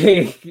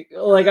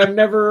 Like I'm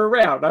never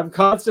around. I'm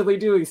constantly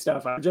doing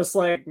stuff. I'm just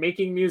like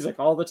making music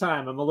all the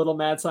time. I'm a little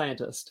mad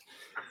scientist.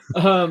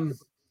 Yeah,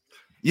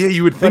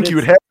 you would think you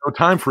would have no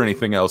time for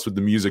anything else with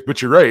the music,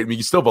 but you're right. I mean,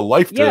 you still have a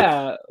life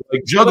to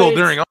like juggle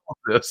during all of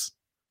this.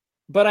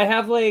 But I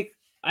have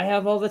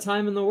all the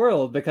time in the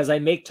world because I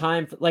make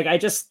time for, like, I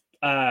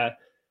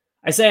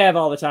say I have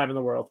all the time in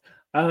the world.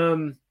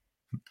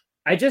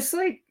 I just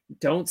like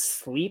don't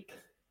sleep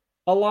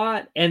a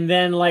lot, and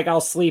then like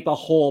I'll sleep a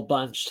whole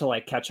bunch to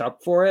like catch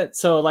up for it.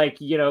 So like,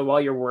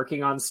 while you're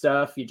working on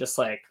stuff, you just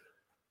like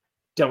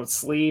don't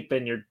sleep,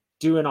 and you're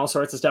doing all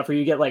sorts of stuff, or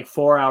you get like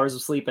 4 hours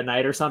of sleep a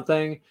night or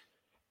something.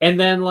 And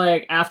then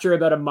like after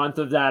about a month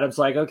of that, it's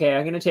like, okay,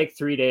 I'm going to take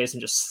 3 days and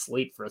just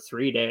sleep for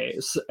 3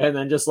 days, and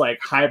then just like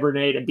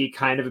hibernate and be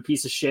kind of a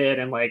piece of shit,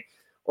 and like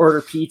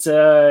order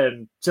pizza,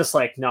 and just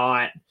like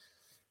not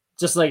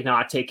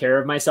take care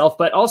of myself,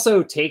 but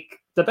also take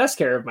the best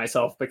care of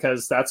myself,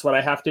 because that's what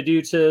I have to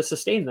do to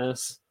sustain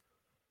this.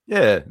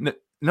 Yeah,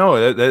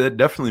 no, that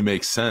definitely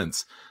makes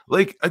sense.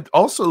 Like,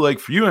 also, like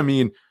for you, I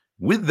mean,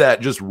 with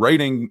that, just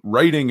writing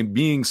and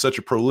being such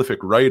a prolific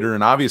writer,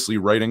 and obviously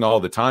writing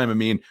all the time. I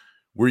mean,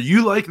 were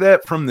you like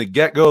that from the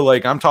get-go?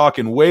 Like, I'm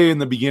talking way in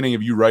the beginning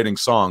of you writing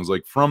songs,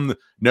 like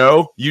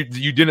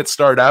you didn't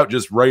start out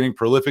just writing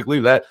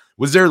prolifically. That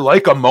was there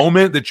like a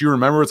moment that you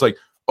remember? It's like,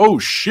 oh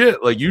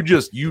shit, like you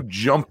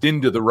jumped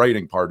into the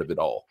writing part of it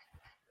all.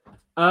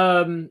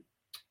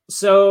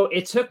 So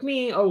it took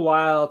me a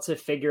while to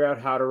figure out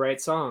how to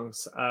write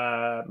songs.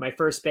 My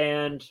first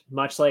band,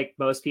 much like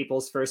most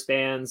people's first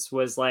bands,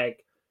 was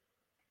like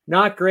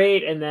not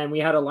great. And then we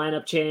had a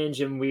lineup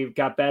change and we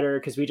got better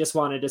because we just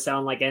wanted to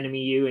sound like Enemy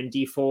U and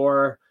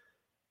D4.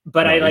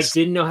 But nice. I like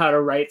didn't know how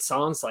to write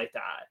songs like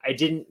that. I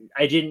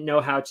didn't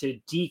know how to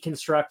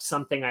deconstruct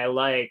something I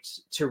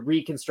liked to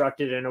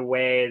reconstruct it in a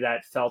way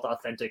that felt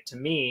authentic to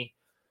me.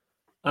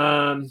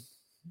 And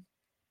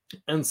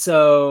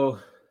so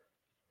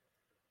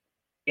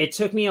it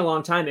took me a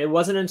long time. It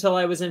wasn't until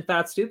I was in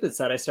Fat Stupids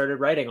that I started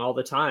writing all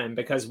the time,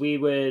 because we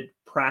would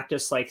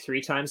practice like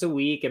 3 times a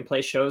week and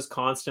play shows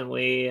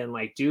constantly and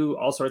like do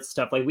all sorts of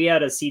stuff. Like we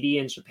had a CD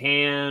in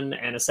Japan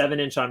and a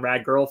 7-inch on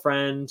Rad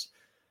Girlfriend.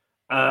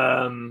 We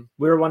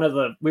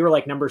were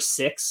like number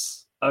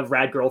 6 of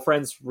Rad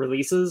Girlfriend's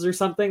releases or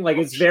something. Like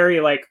it's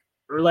very like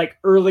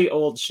early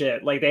old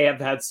shit. Like they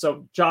have had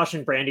Josh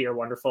and Brandy are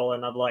wonderful,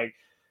 and I've like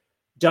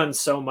done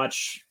so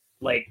much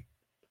like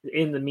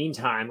in the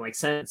meantime, like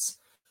since.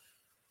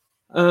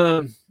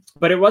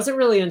 But it wasn't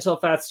really until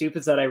Fat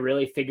Stupids that I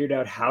really figured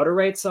out how to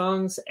write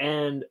songs.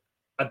 And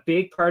a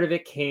big part of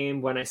it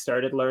came when I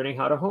started learning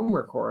how to home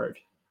record.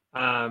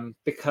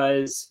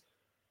 Because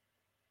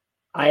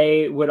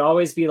I would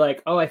always be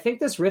like, oh, I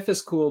think this riff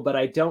is cool, but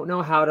I don't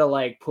know how to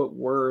like put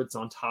words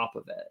on top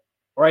of it.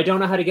 Or I don't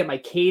know how to get my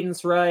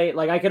cadence right.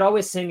 Like I could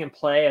always sing and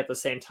play at the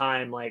same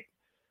time. Like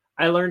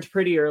I learned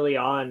pretty early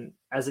on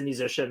as a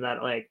musician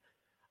that like,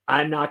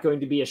 I'm not going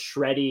to be a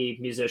shreddy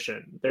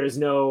musician. There's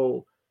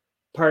no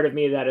part of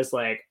me that is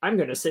like, I'm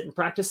going to sit and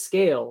practice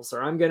scales,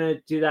 or I'm going to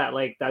do that.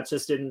 Like that's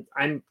just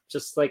I'm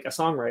just like a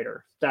songwriter.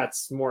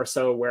 That's more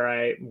so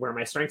where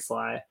my strengths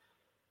lie.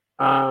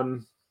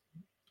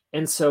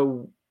 And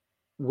so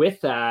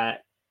with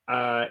that,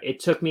 it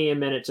took me a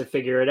minute to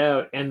figure it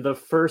out. And the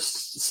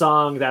first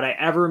song that I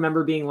ever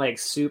remember being like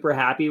super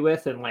happy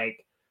with and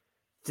like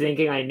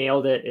thinking I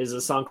nailed it is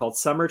a song called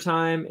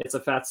Summertime. It's a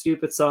Fat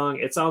Stupid song.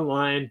 It's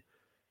online.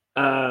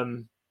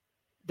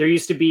 There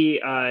used to be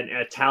an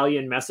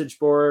Italian message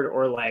board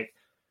or like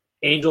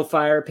Angel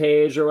Fire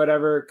page or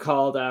whatever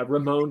called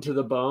Ramon to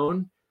the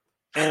Bone.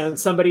 And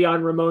somebody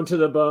on Ramon to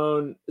the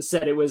Bone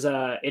said it was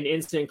an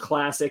instant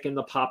classic in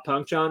the pop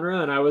punk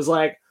genre. And I was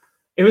like,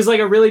 it was like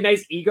a really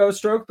nice ego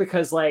stroke,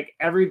 because like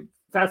every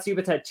Fat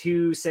Stupids had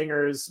 2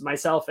 singers,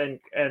 myself and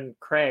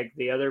Craig,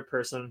 the other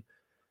person.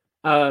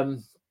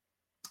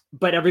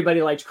 But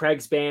everybody liked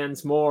Craig's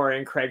bands more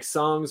and Craig's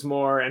songs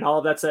more and all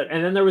of that stuff.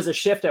 And then there was a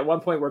shift at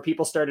one point where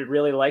people started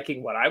really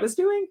liking what I was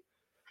doing.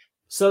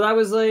 So that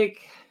was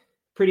like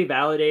pretty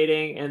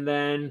validating. And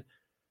then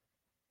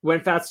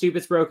when Fat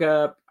Stupids broke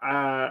up,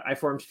 I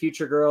formed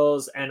Future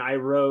Girls, and I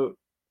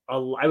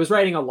was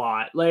writing a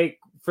lot. Like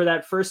for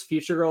that first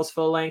Future Girls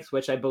full length,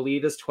 which I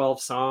believe is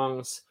 12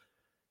 songs,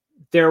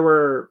 there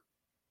were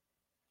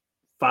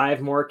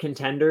 5 more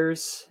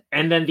contenders.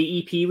 And then the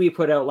EP we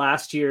put out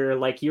last year,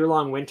 like Year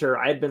Long Winter,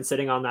 I'd been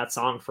sitting on that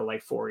song for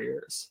like 4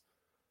 years.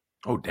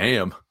 Oh,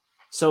 damn.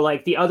 So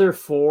like the other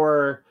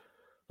 4,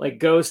 like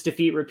Ghost,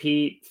 Defeat,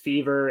 Repeat,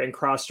 Fever, and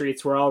Cross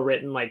Streets were all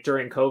written like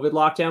during COVID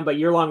lockdown. But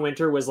Year Long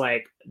Winter was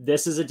like,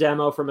 this is a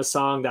demo from a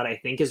song that I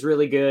think is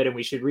really good and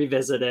we should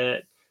revisit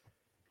it.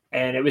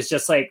 And it was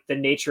just like the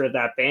nature of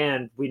that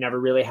band. We never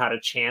really had a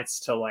chance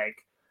to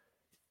like,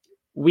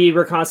 we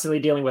were constantly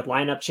dealing with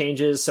lineup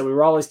changes. So we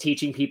were always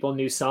teaching people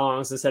new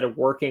songs instead of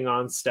working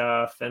on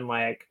stuff. And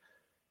like,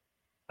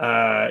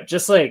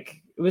 just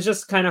like, it was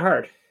just kind of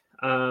hard.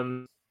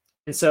 And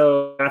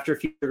so after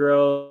Future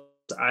Girls,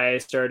 I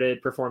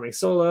started performing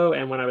solo.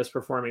 And when I was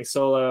performing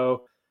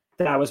solo,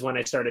 that was when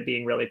I started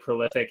being really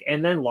prolific.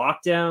 And then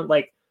lockdown,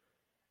 like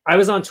I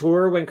was on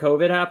tour when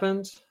COVID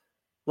happened,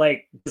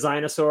 like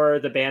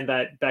Designosaur, the band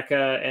that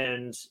Becca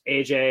and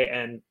AJ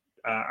and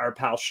our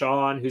pal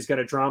Sean, who's going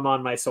to drum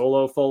on my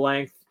solo full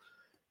length.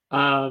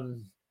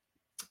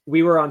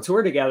 We were on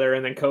tour together,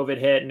 and then COVID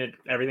hit and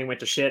everything went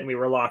to shit and we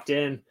were locked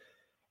in.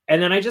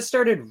 And then I just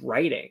started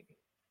writing.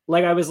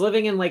 Like I was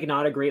living in like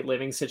not a great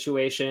living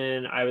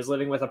situation. I was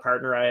living with a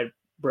partner I had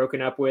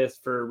broken up with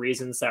for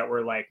reasons that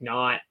were like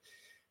not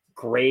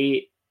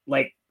great.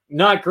 Like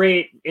not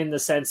great in the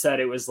sense that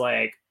it was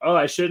like, oh,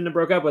 I shouldn't have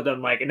broke up with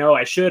him. Like, no,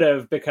 I should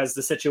have, because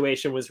the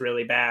situation was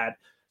really bad.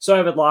 So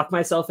I would lock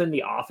myself in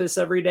the office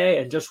every day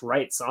and just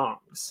write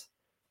songs.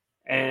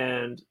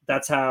 And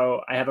that's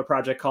how I have a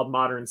project called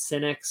Modern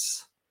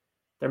Cynics.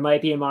 There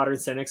might be a Modern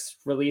Cynics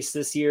release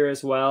this year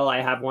as well.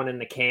 I have one in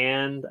the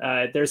can.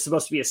 There's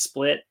supposed to be a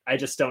split. I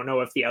just don't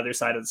know if the other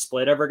side of the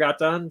split ever got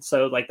done.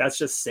 So like, that's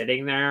just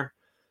sitting there.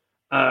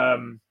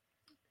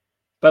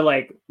 But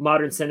like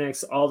Modern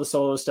Cynics, all the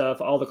solo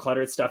stuff, all the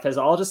Cluttered stuff has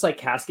all just like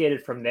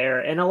cascaded from there.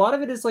 And a lot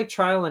of it is like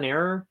trial and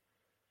error.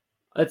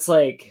 It's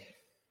like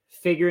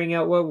figuring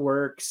out what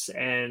works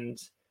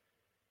and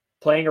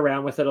playing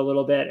around with it a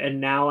little bit. And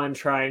now I'm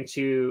trying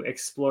to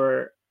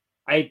explore.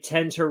 I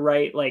tend to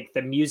write like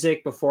the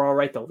music before I'll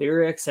write the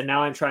lyrics. And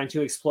now I'm trying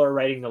to explore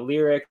writing the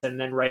lyrics and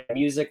then write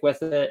music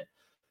with it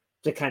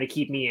to kind of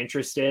keep me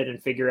interested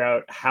and figure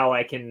out how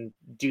I can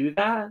do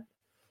that.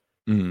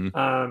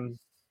 Mm-hmm.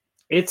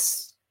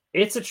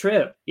 It's a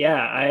trip.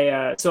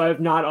 Yeah. So I've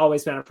not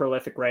always been a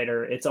prolific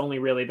writer. It's only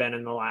really been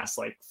in the last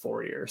like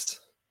 4 years.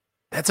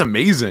 That's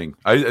amazing.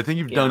 I think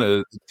you've done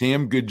a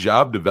damn good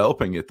job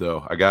developing it,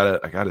 though. I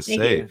gotta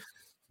say,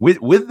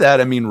 with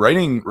that, I mean,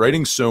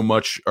 writing so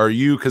much. Are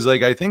you, because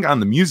like I think on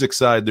the music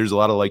side, there's a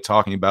lot of like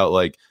talking about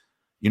like,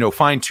 you know,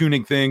 fine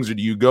tuning things, or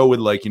do you go with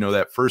like, you know,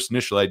 that first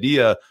initial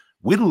idea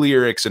with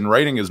lyrics and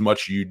writing as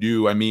much as you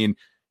do? I mean,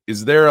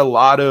 is there a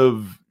lot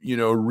of, you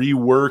know,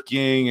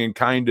 reworking and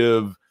kind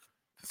of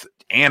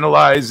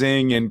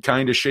analyzing and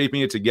kind of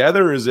shaping it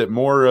together? Or is it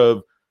more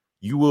of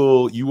you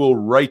will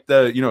write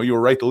the, you know, you'll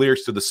write the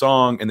lyrics to the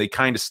song and they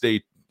kind of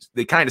stay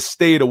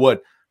to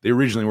what they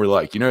originally were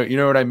like, you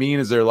know what I mean?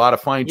 Is there a lot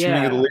of fine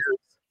tuning of the lyrics?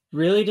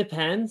 Really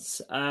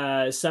depends.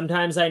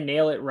 Sometimes I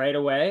nail it right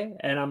away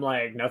and I'm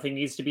like, nothing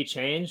needs to be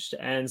changed.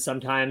 And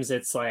sometimes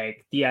it's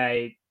like the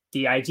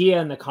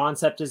idea and the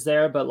concept is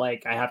there, but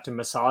like I have to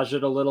massage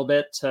it a little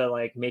bit to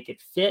like make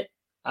it fit.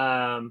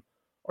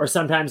 Or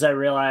sometimes I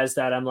realize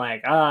that I'm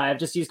like, I've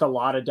just used a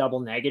lot of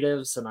double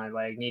negatives and I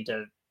like need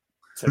to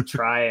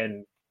try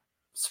and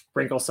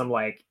sprinkle some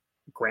like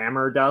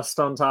grammar dust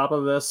on top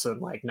of this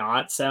and like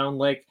not sound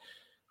like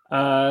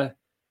the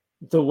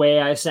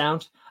way I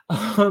sound.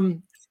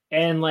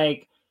 And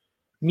like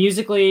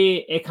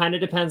musically, it kind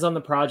of depends on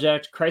the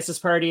project. Crisis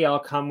Party, I'll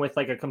come with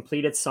like a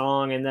completed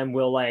song and then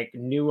we'll like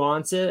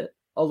nuance it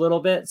a little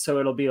bit. So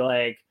it'll be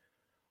like,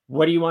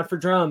 what do you want for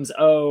drums?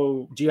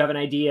 Oh, do you have an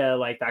idea?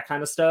 Like that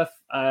kind of stuff.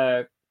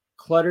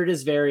 Cluttered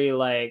is very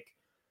like,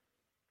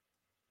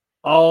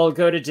 I'll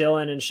go to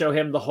Dylan and show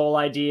him the whole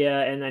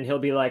idea. And then he'll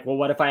be like, well,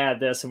 what if I add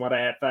this? And what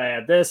if I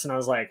add this? And I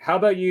was like, how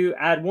about you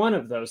add one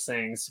of those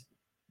things?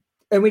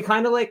 And we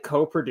kind of like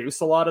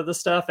co-produce a lot of the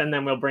stuff. And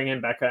then we'll bring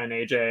in Becca and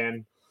AJ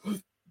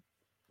and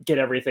get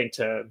everything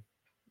to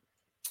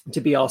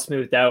be all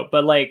smoothed out.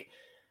 But like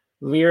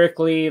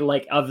lyrically,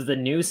 like of the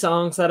new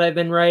songs that I've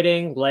been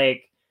writing,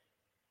 like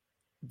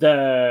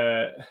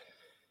the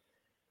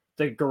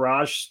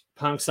garage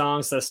punk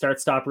songs, the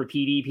Start Stop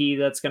Repeat EP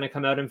that's going to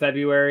come out in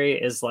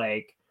February is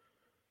like,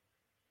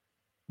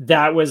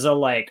 that was a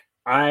like,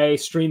 I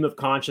stream of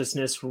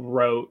consciousness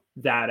wrote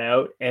that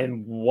out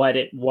and what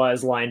it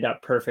was lined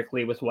up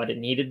perfectly with what it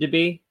needed to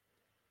be.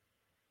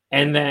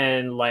 And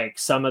then like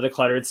some of the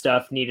Cluttered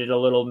stuff needed a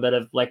little bit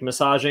of like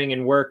massaging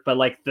and work, but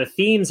like the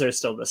themes are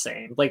still the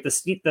same. Like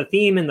the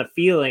theme and the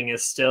feeling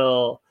is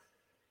still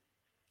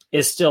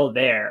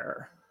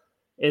there,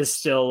 is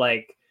still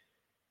like,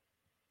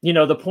 you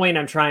know, the point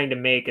I'm trying to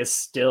make is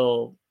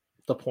still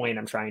the point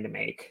I'm trying to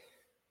make.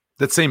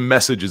 that same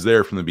message is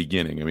there from the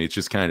beginning. I mean, it's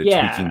just kind of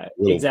tweaking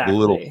the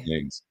little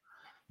things.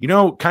 You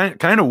know,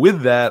 kind of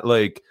with that,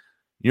 like,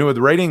 you know, with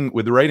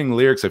the writing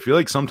lyrics, I feel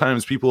like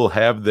sometimes people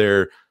have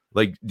their,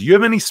 like, do you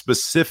have any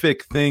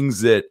specific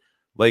things that,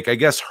 like, I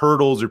guess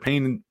hurdles or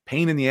pain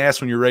in the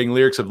ass when you're writing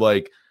lyrics of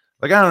like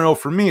I don't know,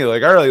 for me,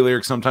 like I write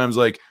lyrics sometimes,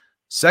 like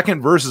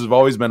second verses have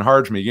always been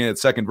hard for me getting at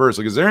second verse.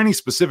 Like, is there any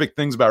specific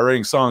things about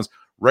writing songs,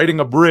 writing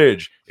a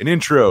bridge, an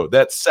intro,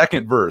 that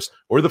second verse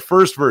or the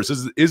first verse?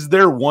 Is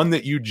there one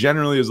that you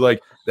generally is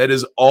like, that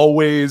is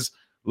always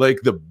like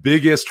the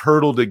biggest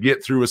hurdle to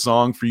get through a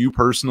song for you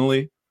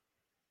personally?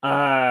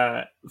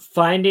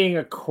 Finding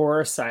a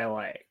chorus I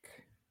like.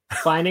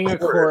 Finding a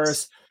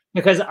chorus,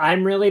 because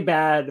I'm really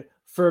bad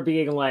for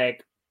being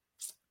like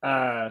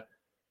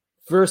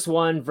verse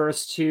 1,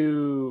 verse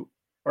 2,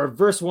 or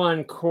verse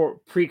 1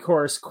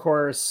 pre-chorus,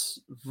 chorus,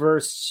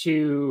 verse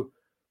 2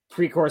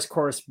 pre-chorus,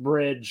 chorus,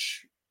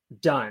 bridge,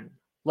 done.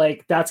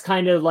 Like that's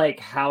kind of like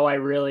how I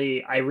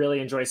really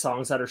enjoy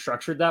songs that are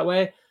structured that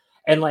way.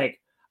 And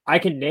like I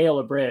can nail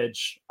a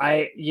bridge.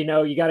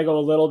 You got to go a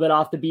little bit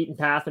off the beaten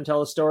path and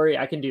tell a story.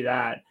 I can do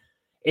that.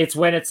 It's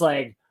when it's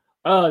like,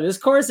 oh, this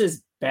chorus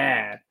is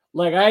bad.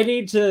 Like I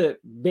need to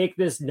make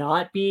this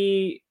not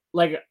be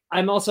like,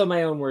 I'm also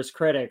my own worst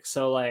critic.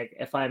 So like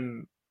if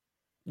I'm,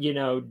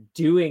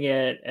 doing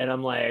it and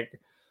I'm like,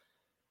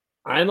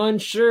 I'm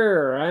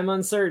unsure, I'm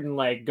uncertain,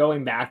 like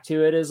going back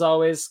to it is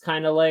always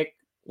kind of like,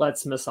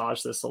 let's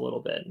massage this a little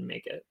bit and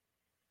make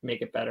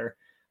it better.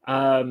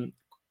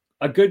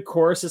 A good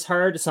chorus is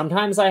hard.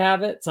 Sometimes I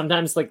have it.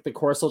 Sometimes like the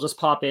chorus will just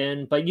pop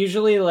in, but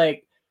usually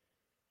like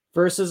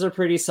verses are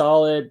pretty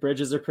solid.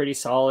 Bridges are pretty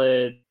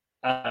solid.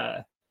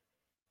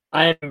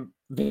 I'm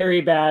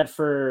very bad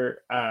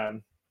for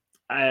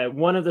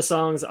one of the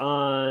songs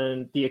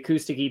on the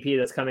acoustic EP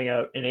that's coming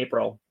out in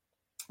April.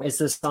 Is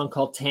this song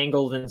called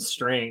Tangled in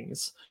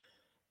Strings.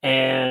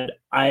 And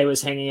I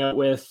was hanging out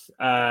with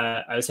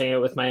my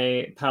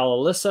pal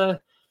Alyssa,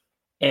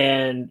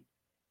 and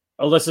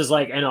Alyssa's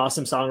like an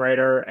awesome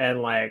songwriter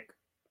and like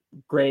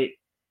great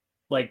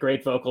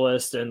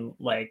vocalist and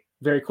like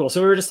very cool.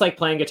 So we were just like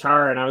playing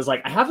guitar and I was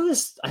like, I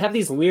have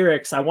these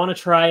lyrics. I want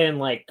to try and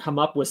like come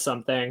up with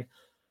something.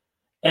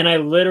 And I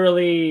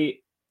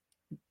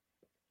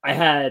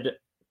had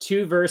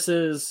 2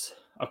 verses,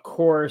 a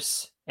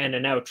chorus, and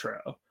an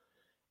outro.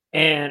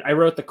 And I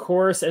wrote the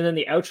chorus and then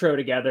the outro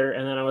together.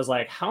 And then I was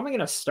like, how am I going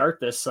to start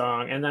this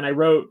song? And then I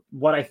wrote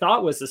what I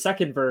thought was the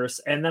second verse.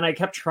 And then I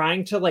kept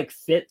trying to like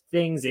fit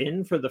things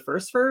in for the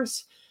first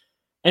verse.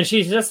 And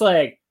she's just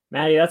like,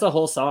 Matty, that's a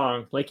whole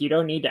song. Like, you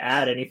don't need to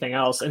add anything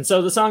else. And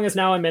so the song is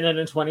now 1 minute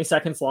and 20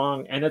 seconds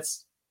long. And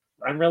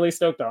I'm really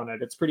stoked on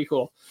it. It's pretty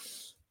cool.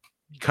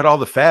 Cut all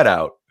the fat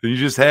out. You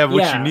just have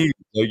what you need.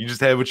 Like, you just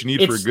have what you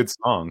need for a good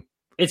song.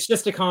 It's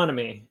just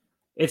economy.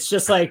 It's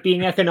just like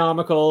being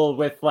economical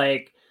with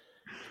like,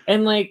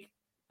 and like,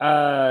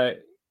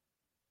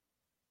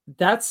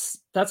 that's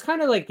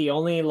kind of like the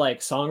only like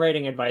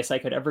songwriting advice I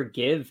could ever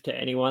give to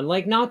anyone.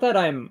 Like, not that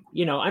I'm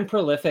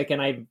prolific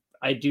and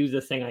I do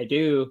the thing I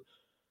do,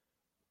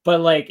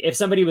 but like if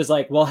somebody was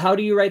like, well, how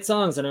do you write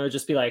songs? And I would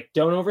just be like,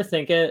 don't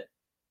overthink it.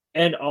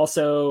 And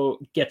also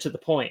get to the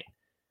point,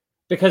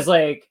 because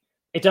like,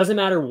 it doesn't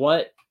matter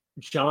what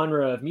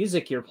genre of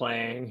music you're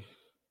playing.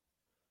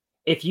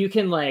 If you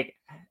can like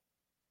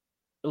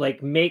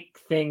make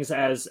things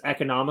as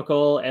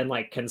economical and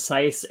like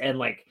concise and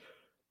like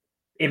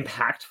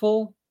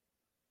impactful,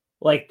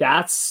 like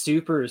that's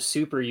super,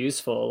 super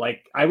useful.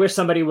 Like I wish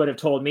somebody would have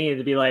told me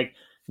to be like,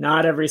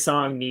 not every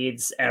song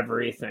needs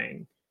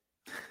everything.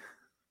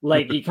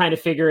 Like you kind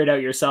of figure it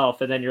out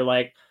yourself. And then you're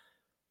like,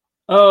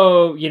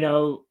 oh,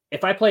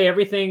 if I play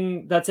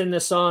everything that's in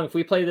this song, if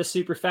we play this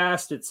super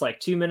fast, it's like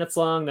 2 minutes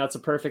long. That's a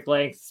perfect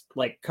length,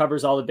 like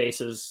covers all the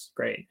bases.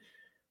 Great.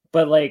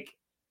 But like,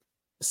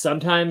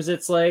 sometimes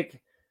it's like,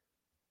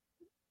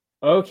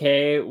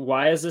 okay,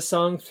 why is this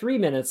song 3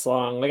 minutes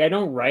long? Like, I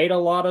don't write a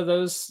lot of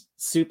those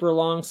super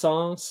long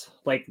songs.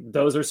 Like,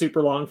 those are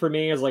super long for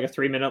me as like a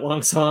 3 minute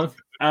long song.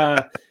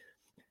 And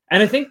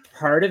I think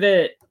part of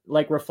it,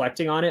 like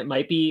reflecting on it,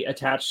 might be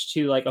attached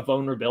to like a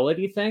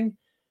vulnerability thing,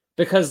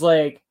 because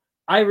like,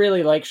 I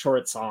really like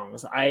short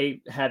songs.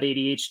 I have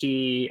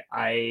ADHD.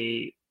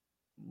 I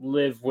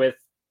live with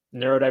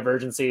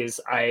neurodivergencies.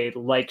 I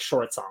like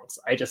short songs.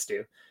 I just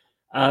do.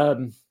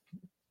 And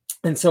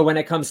so when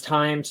it comes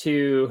time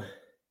to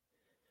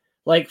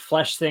like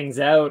flesh things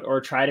out or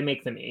try to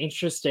make them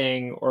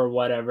interesting or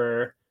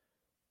whatever,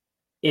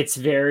 it's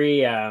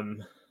very,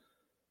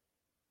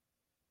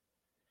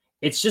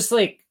 it's just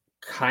like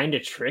kind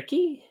of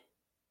tricky.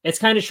 It's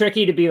kind of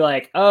tricky to be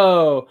like,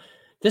 oh,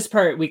 this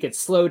part we could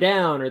slow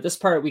down, or this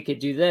part we could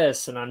do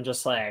this. And I'm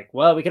just like,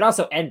 well, we could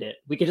also end it.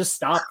 We could just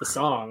stop the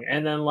song.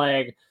 And then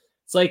like,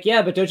 it's like,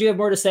 yeah, but don't you have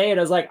more to say? And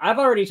I was like, I've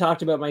already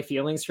talked about my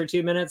feelings for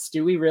 2 minutes.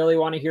 Do we really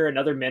want to hear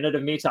another minute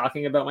of me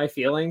talking about my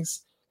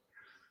feelings?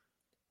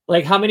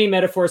 Like, how many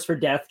metaphors for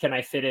death can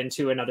I fit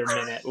into another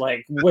minute?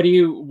 Like, what do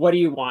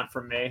you want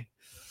from me?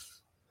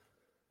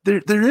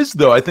 There is,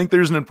 though. I think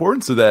there's an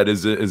importance to that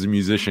as a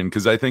musician,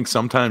 because I think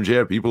sometimes,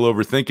 people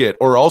overthink it.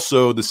 Or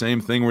also the same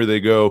thing where they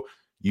go,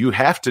 you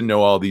have to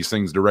know all these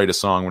things to write a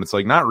song, when it's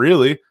like, not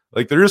really.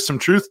 Like, there is some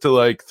truth to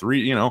like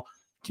three, can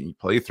you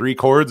play 3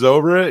 chords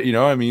over it?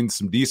 I mean,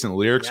 some decent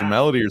lyrics or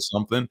melody or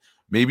something.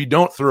 Maybe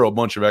don't throw a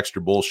bunch of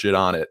extra bullshit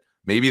on it.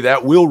 Maybe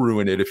that will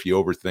ruin it if you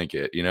overthink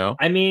it,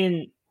 I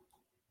mean,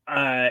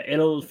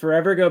 it'll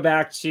forever go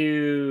back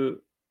to,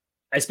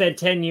 I spent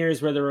 10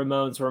 years where the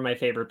Ramones were my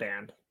favorite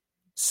band.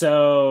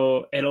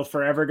 So it'll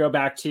forever go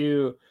back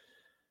to,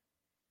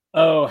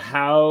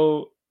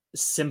 how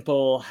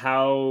simple,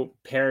 how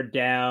pared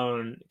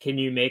down can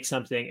you make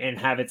something and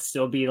have it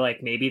still be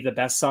like maybe the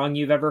best song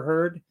you've ever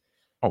heard?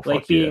 Oh,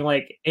 like being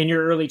like in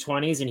your early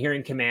 20s and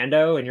hearing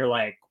Commando and you're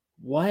like,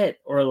 what?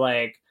 Or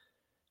like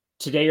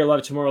Today Your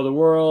Love, Tomorrow the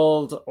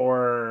World,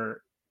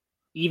 or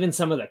even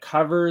some of the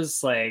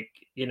covers, like,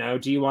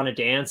 Do You Want to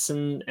Dance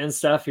and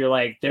stuff. You're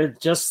like, they're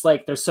just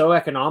like, they're so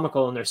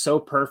economical and they're so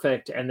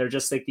perfect. And they're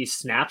just like these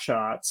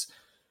snapshots.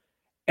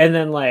 And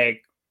then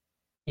like,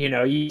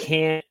 you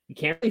can't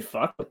really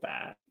fuck with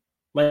that.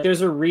 Like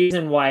there's a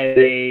reason why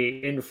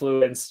they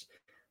influenced,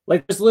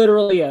 like there's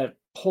literally a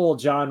whole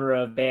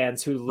genre of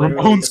bands who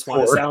literally just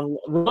want to sound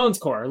Ramones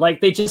core.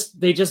 Like they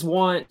just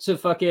want to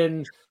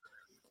fucking,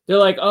 they're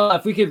like, oh,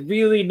 if we could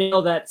really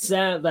nail that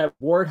sound, that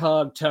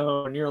warthog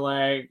tone, you're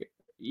like,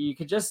 you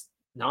could just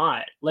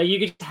not. Like you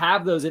could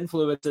have those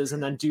influences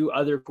and then do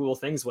other cool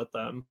things with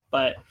them.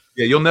 But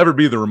yeah, you'll never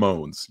be the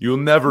Ramones. You'll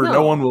never,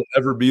 no one will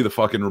ever be the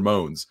fucking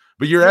Ramones.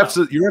 But you're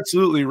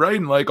absolutely right.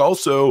 And like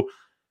also,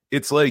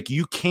 it's like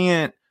you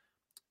can't,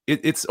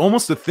 it's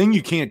almost a thing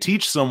you can't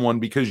teach someone,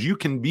 because you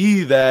can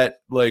be that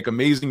like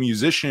amazing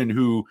musician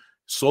who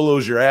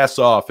solos your ass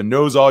off and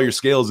knows all your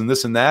scales and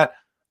this and that.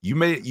 You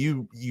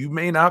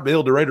may not be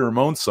able to write a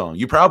Ramones song.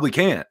 You probably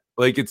can't.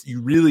 Like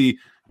you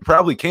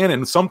probably can.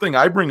 And something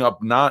I bring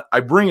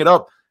it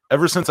up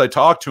ever since I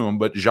talked to him,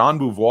 but Jean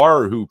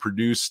Beauvoir, who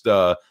produced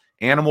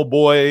Animal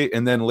Boy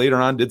and then later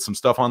on did some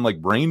stuff on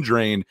like Brain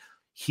Drain,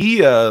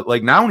 he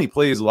like now when he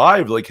plays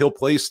live, like he'll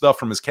play stuff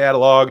from his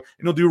catalog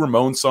and he'll do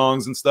Ramones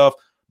songs and stuff,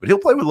 but he'll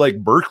play with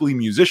like Berkeley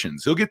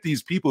musicians. He'll get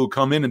these people who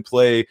come in and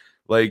play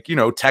like,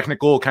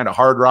 technical kind of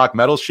hard rock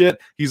metal shit.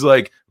 He's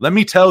like, let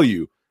me tell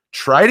you,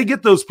 try to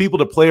get those people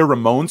to play a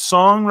Ramones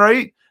song,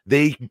 right?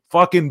 They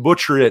fucking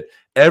butcher it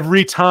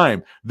every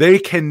time. They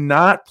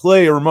cannot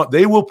play a Ramones.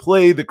 They will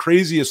play the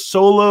craziest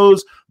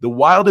solos, the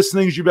wildest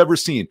things you've ever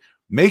seen.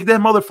 Make that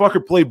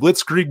motherfucker play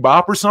Blitzkrieg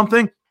Bop or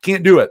something.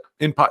 Can't do it.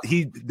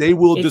 They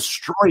will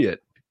destroy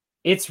it.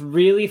 It's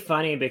really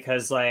funny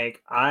because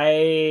like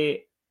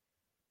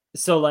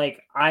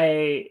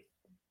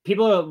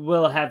people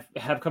will have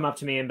come up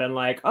to me and been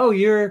like, oh,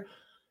 you're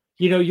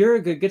a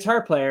good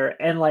guitar player.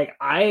 And like,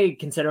 I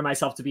consider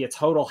myself to be a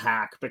total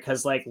hack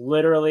because like,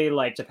 literally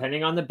like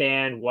depending on the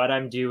band, what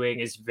I'm doing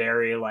is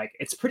very like,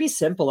 it's pretty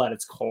simple at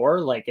its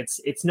core. Like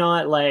it's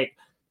not like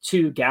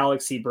too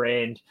galaxy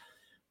brained,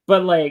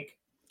 but like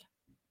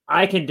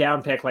I can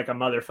downpick like a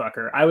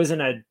motherfucker. I was in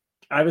a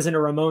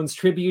Ramones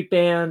tribute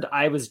band.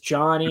 I was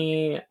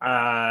Johnny.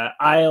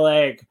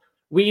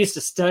 We used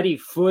to study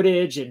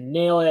footage and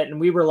nail it. And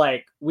we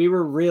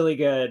were really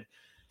good.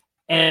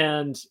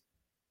 And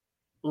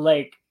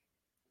like,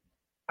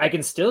 I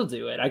can still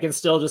do it. I can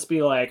still just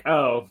be like,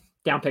 oh,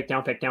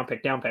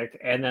 downpick.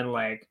 And then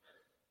like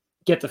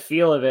get the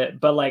feel of it.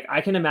 But like,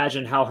 I can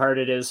imagine how hard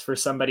it is for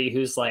somebody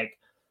who's like,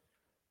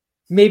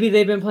 maybe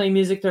they've been playing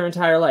music their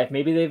entire life.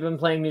 Maybe they've been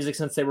playing music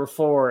since they were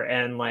 4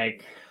 and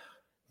like,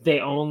 they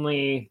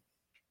only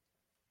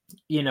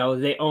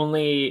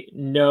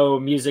know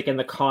music in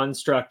the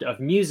construct of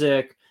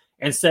music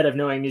instead of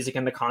knowing music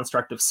in the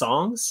construct of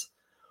songs.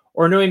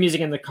 Or knowing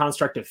music in the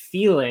construct of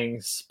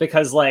feelings,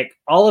 because like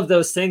all of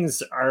those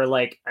things are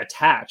like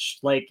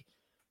attached. Like,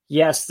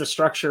 yes, the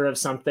structure of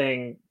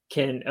something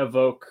can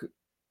evoke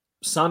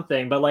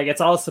something, but like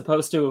it's all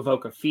supposed to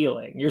evoke a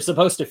feeling. You're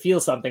supposed to feel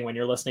something when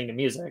you're listening to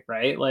music,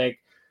 right? Like,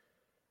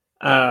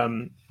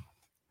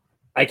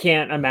 I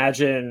can't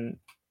imagine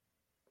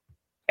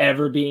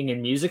ever being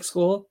in music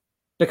school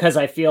because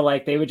I feel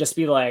like they would just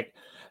be like,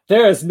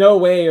 there is no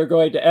way you're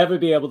going to ever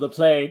be able to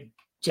play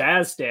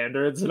jazz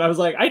standards. And I was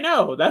like, I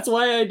know, that's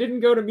why I didn't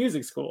go to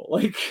music school.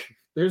 Like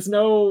there's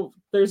no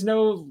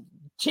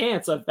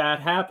chance of that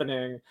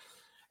happening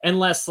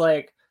unless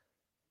like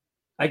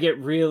I get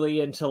really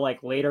into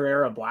like later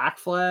era Black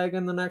Flag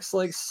in the next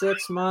like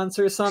 6 months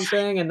or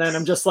something. And then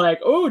I'm just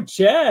like, oh,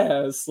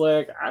 jazz.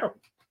 Like, I don't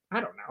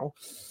know.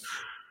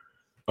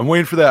 I'm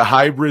waiting for that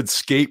hybrid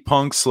skate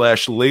punk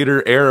 /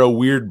 later era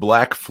weird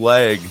Black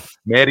Flag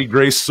Matty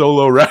Gray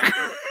solo record.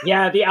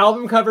 Yeah, the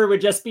album cover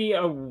would just be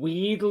a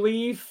weed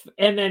leaf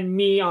and then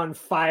me on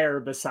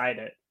fire beside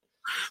it.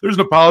 There's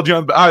an apology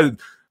on.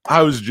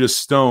 I was just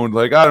stoned.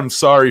 Like, I'm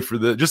sorry for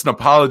just an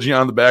apology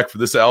on the back for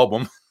this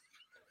album.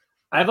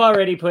 I've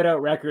already put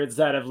out records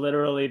that have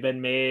literally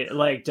been made,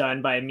 like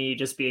done by me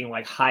just being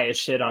like high as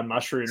shit on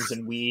mushrooms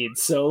and weed.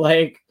 So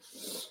like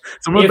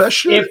some of the best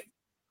shit.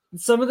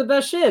 Some of the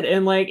best shit.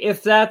 And like,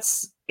 if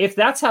if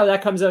that's how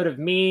that comes out of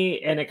me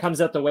and it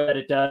comes out the way that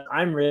it does,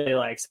 I'm really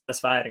like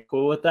satisfied and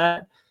cool with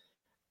that.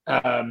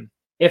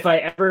 If I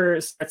ever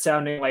start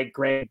sounding like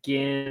Greg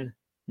Ginn,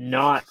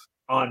 not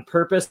on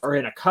purpose or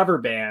in a cover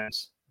band,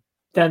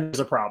 then there's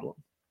a problem.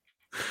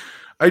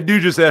 I do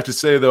just have to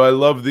say, though, I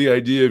love the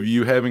idea of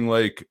you having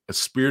like a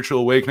spiritual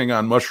awakening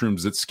on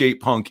mushrooms, that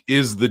skate punk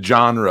is the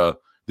genre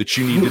that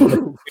you need to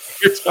do.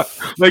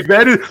 Like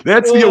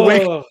that's the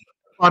awakening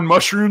on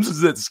mushrooms,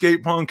 is that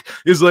skate punk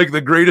is like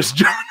the greatest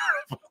genre.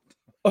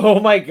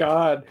 Oh my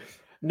God.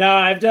 No,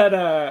 I've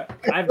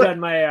done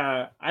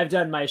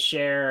my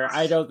share.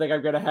 I don't think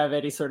I'm gonna have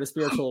any sort of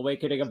spiritual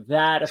awakening of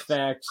that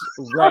effect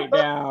right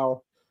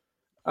now.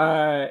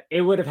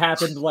 It would have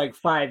happened like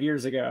 5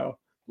 years ago.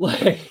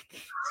 Like,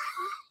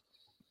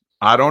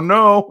 I don't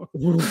know.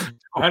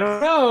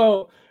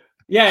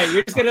 Yeah,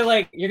 you're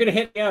gonna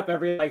hit me up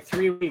every like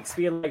 3 weeks,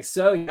 being like,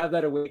 "So you have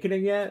that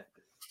awakening yet?"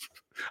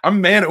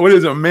 I'm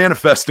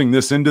manifesting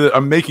this into.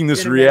 I'm making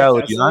this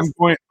reality.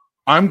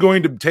 I'm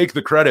going to take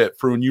the credit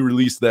for when you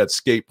release that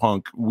skate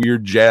punk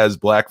weird jazz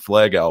Black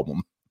Flag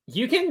album.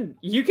 You can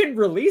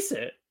release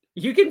it.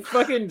 You can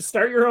fucking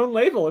start your own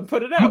label and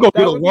put it out. I'm going to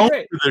get a loan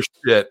for this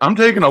shit. I'm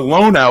taking a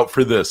loan out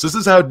for this. This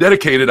is how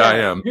dedicated I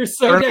am. You're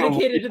so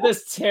dedicated to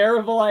this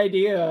terrible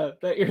idea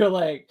that you're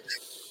like,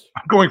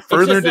 I'm going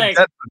further into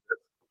debt.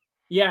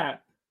 Yeah.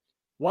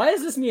 Why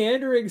is this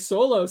meandering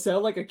solo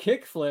sound like a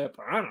kickflip?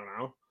 I don't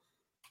know.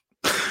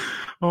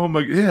 Oh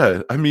my,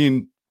 yeah. I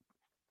mean,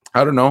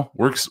 I don't know.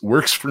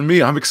 Works for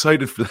me. I'm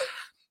excited for that.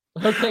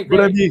 Okay, great.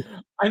 But I mean,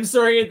 I'm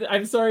sorry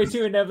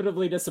to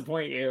inevitably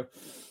disappoint you.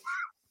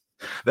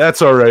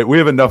 That's all right. We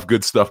have enough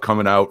good stuff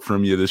coming out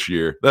from you this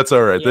year. That's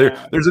all right.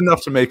 Yeah. There's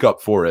enough to make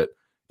up for it.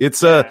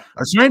 It's I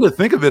was trying to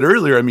think of it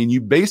earlier. I mean,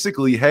 you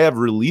basically have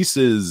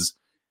releases,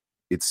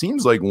 it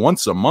seems like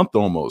once a month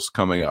almost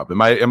coming up. If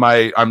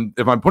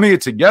I'm putting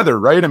it together,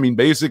 right? I mean,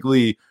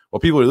 basically, while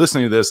people are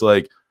listening to this,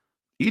 like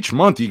each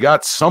month you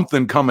got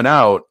something coming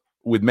out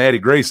with Matty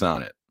Grace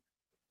on it.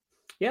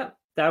 Yeah,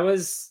 that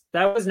was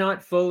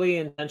not fully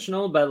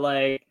intentional, but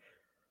like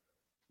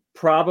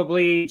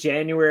probably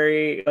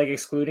January, like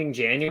excluding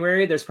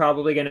January, there's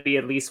probably going to be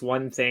at least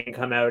one thing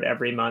come out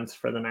every month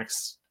for the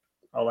next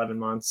 11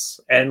 months.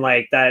 And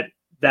like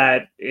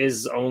that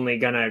is only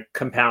going to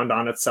compound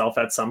on itself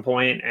at some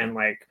point, and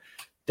like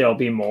there'll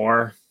be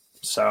more.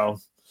 So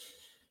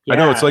yeah, I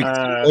know it's like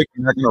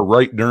you're not going to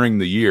write during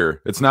the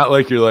year. It's not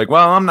like you're like,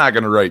 well, I'm not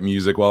going to write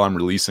music while I'm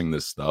releasing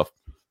this stuff.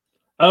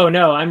 Oh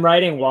no, I'm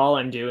writing while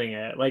I'm doing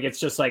it. Like it's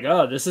just like,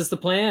 oh, this is the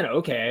plan.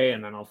 Okay.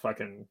 And then I'll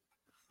fucking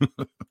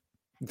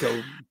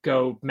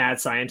go mad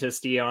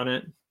scientist-y on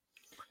it.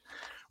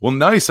 Well,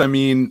 nice. I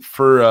mean,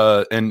 for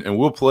and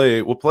we'll play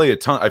a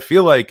ton. I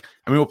feel like,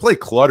 I mean, we'll play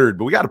Cluttered,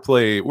 but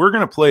we're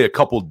gonna play a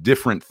couple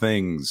different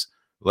things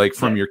like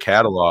from your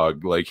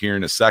catalog, like here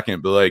in a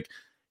second. But like,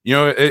 you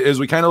know, as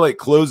we kind of like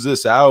close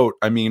this out,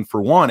 I mean,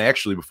 for one,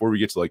 actually, before we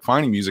get to like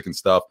finding music and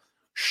stuff,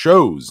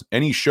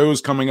 any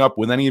shows coming up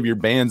with any of your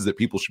bands that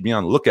people should be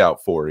on the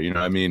lookout for? You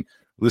know, I mean,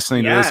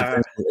 listening to this if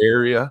there's an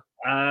area.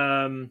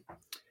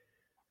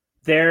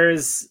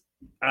 There's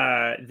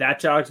that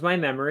jogged my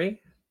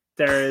memory.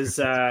 There's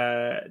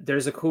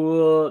a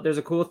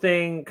cool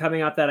thing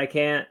coming up that I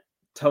can't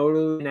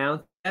totally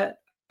announce yet.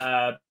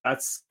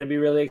 That's gonna be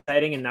really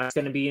exciting, and that's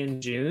gonna be in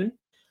June.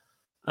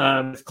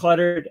 With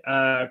Cluttered,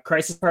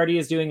 Crisis Party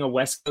is doing a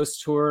West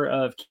Coast tour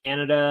of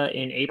Canada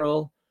in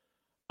April.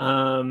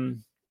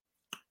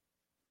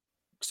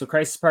 So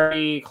Crisis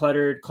Party,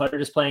 Cluttered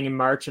is playing in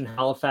March in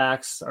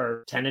Halifax,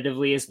 or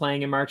tentatively is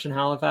playing in March in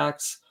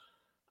Halifax.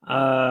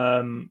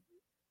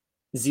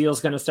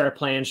 Zeal's going to start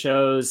playing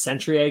shows.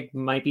 Century Egg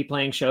might be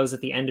playing shows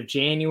at the end of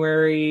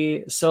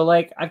January. So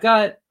like I've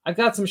got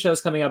some shows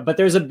coming up, but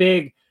there's a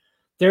big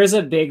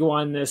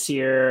one this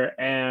year,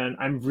 and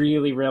I'm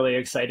really, really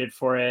excited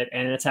for it.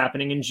 And it's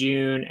happening in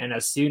June. And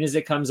as soon as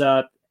it comes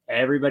up,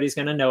 everybody's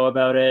going to know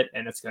about it,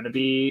 and it's going to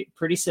be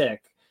pretty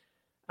sick.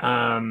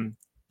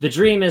 The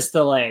dream is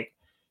to like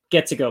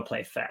get to go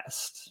play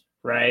Fest,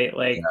 right?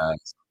 Like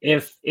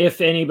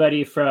if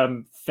anybody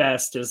from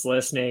Fest is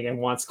listening and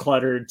wants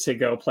Cluttered to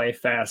go play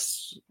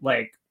Fest,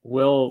 like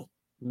we'll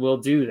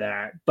do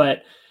that.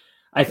 But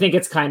I think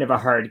it's kind of a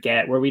hard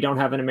get where we don't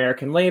have an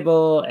American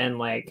label, and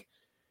like,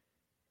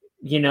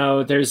 you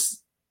know,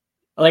 there's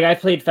like I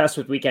played Fest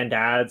with Weekend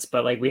Dads,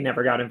 but like we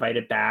never got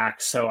invited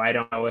back. So I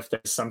don't know if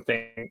there's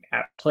something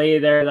at play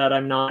there that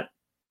I'm not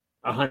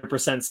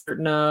 100%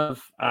 certain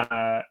of.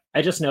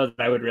 I just know that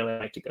I would really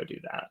like to go do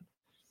that.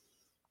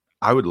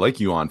 I would like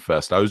you on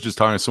Fest. I was just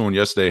talking to someone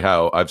yesterday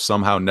how I've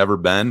somehow never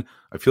been.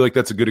 I feel like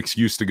that's a good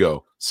excuse to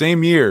go.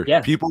 Same year.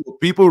 Yeah. People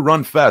who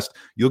run Fest.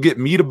 You'll get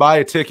me to buy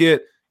a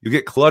ticket. You'll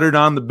get Cluttered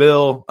on the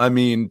bill. I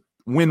mean,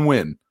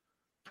 win-win.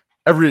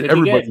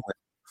 Everybody wins.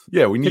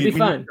 Yeah, we need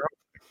fun.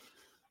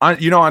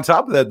 On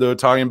top of that, though,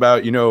 talking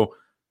about, you know,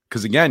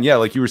 because again, yeah,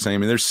 like you were saying, I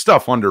mean, there's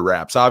stuff under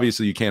wraps.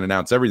 Obviously, you can't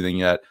announce everything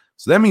yet.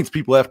 So that means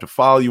people have to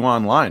follow you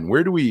online.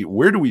 Where do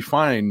we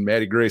find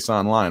Matty Grace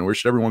online? Where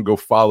should everyone go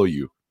follow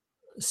you?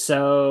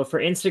 So for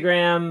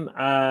Instagram,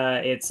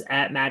 it's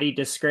at Matty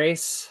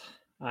Disgrace.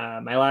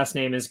 My last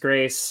name is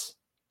Grace.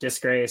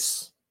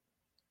 Disgrace.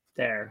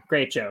 There.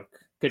 Great joke.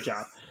 Good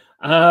job.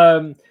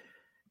 And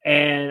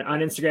on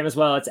Instagram as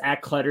well, it's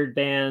at Cluttered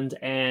Band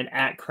and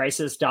at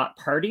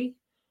crisis.party.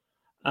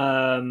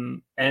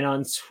 And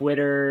on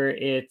Twitter,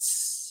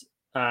 it's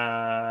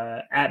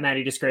at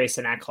Matty Disgrace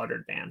and at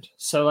Cluttered Band.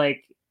 So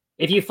like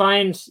if you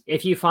find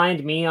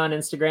me on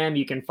Instagram,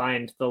 you can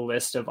find the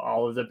list of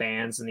all of the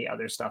bands and the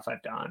other stuff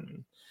I've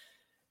done.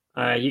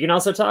 You can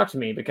also talk to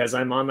me because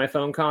I'm on my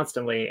phone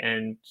constantly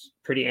and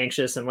pretty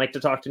anxious and like to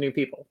talk to new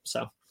people.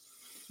 So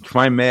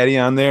find Matty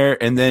on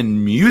there. And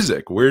then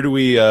music, where do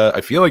we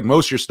I feel like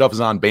most of your stuff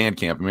is on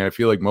Bandcamp. I mean, I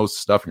feel like most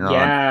stuff you're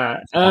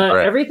on.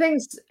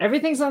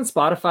 Everything's on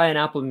Spotify and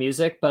Apple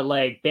Music, but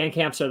like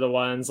Bandcamps are the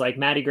ones like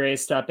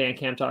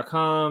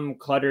mattygrace.bandcamp.com,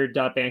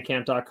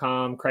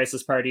 cluttered.bandcamp.com,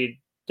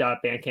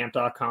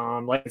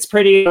 crisisparty.bandcamp.com. Like it's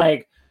pretty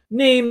like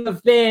name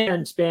of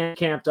band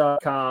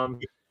bandcamp.com.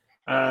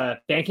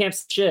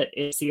 Bandcamp's shit.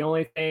 It's the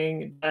only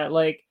thing that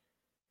like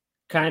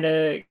kind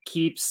of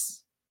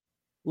keeps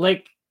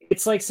like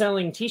it's like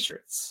selling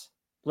t-shirts.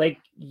 Like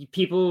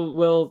people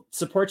will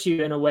support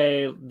you in a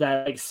way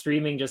that like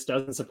streaming just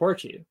doesn't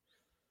support you.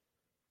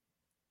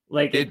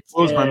 Like it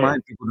blows my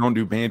mind people don't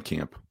do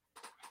Bandcamp.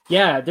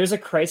 Yeah, there's a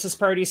Crisis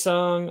Party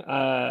song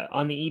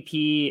on the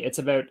EP. It's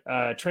about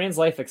trans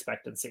life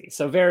expectancy.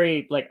 So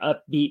very like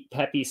upbeat,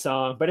 peppy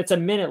song, but it's a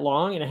minute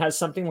long and it has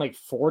something like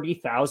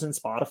 40,000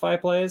 Spotify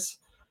plays.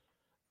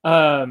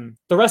 The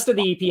rest of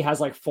the EP has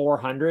like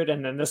 400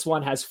 and then this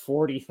one has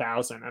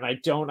 40,000 and I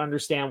don't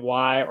understand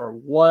why or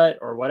what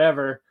or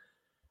whatever.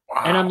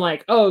 Wow. And I'm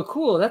like, oh,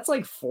 cool. That's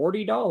like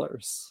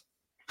 $40.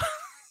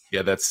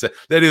 Yeah, that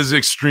is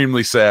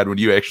extremely sad when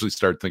you actually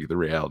start thinking the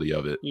reality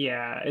of it.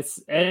 Yeah, it's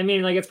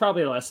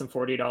probably less than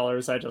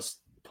 $40. I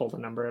just pulled a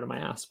number out of my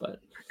ass,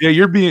 but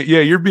you're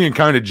being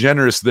kind of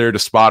generous there to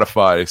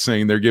Spotify,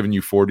 saying they're giving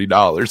you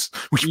 $40.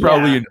 We should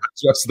probably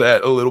adjust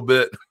that a little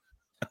bit.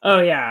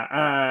 Oh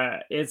yeah,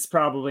 it's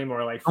probably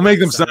more like. I'll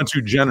make them sound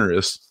too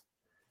generous.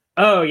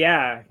 Oh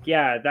yeah,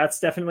 that's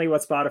definitely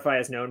what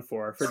Spotify is known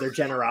for their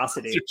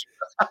generosity.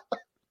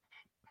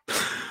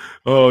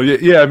 Oh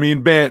yeah. I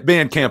mean,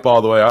 Bandcamp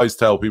all the way. I always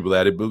tell people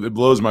that it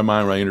blows my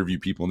mind when I interview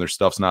people and their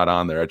stuff's not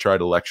on there. I try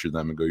to lecture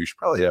them and go, "You should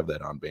probably have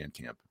that on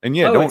Bandcamp." And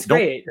it's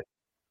great.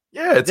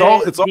 Yeah, it's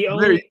all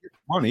very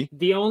money.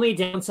 The only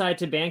downside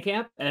to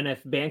Bandcamp, and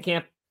if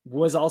Bandcamp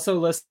was also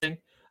listening,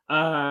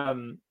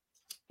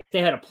 they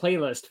had a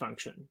playlist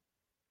function.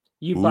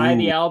 You buy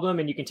the album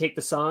and you can take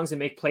the songs and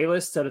make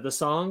playlists out of the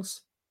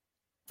songs.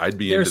 I'd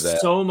be into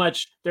that.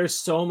 There's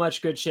so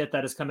much good shit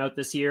that has come out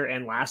this year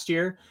and last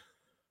year.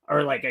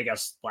 Or like, I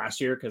guess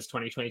last year, because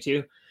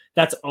 2022,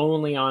 that's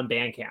only on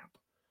Bandcamp.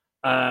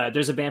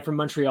 There's a band from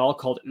Montreal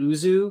called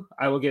Uzu.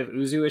 I will give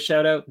Uzu a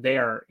shout out. They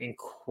are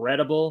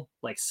incredible,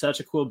 like such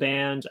a cool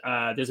band.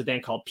 There's a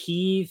band called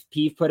Peeve.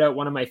 Peeve put out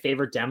one of my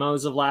favorite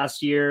demos of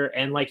last year.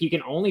 And like, you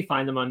can only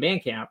find them on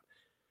Bandcamp.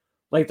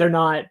 Like they're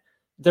not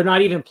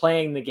even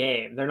playing the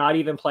game. They're not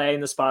even playing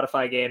the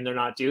Spotify game. They're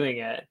not doing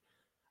it.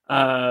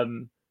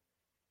 And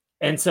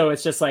so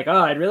it's just like,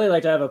 oh, I'd really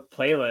like to have a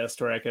playlist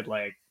where I could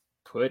like,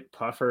 put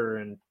Puffer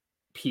and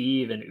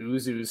Peeve and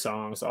Uzu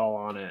songs all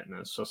on it, and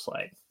it's just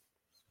like,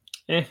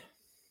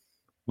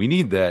 we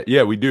need that.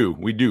 Yeah, we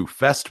do.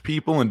 Fest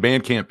people and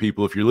Bandcamp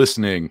people, if you're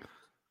listening,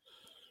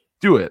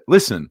 do it.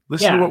 Listen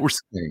to what we're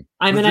saying.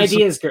 I'm an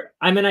ideas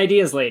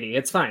lady.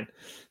 It's fine.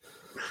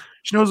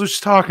 She knows what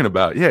she's talking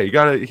about. Yeah, you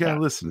gotta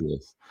listen to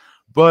this.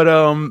 But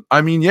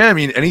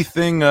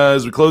anything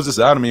as we close this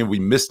out. I mean, have we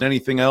missed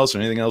anything else or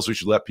anything else we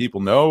should let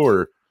people know,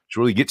 or should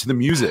we really get to the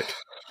music?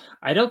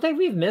 I don't think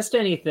we've missed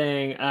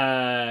anything.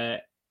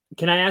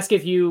 Can I ask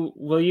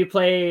will you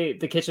play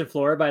The Kitchen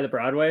Floor by the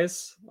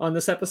Broadways on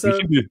this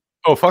episode?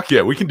 Oh, fuck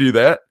yeah. We can do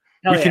that.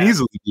 Hell we can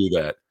easily do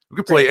that. We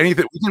can play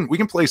anything. We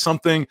can play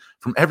something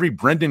from every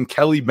Brendan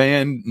Kelly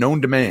band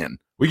known to man.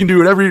 We can do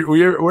whatever you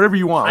want. Whatever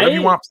you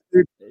want.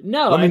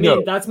 No, I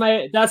mean, that's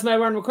my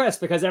one request,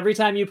 because every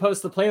time you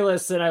post the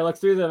playlists and I look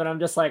through them and I'm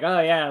just like,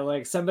 oh yeah,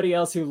 like somebody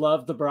else who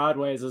loved the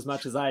Broadways as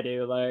much as I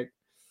do. Like,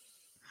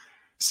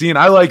 see, and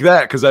I like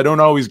that because I don't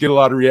always get a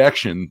lot of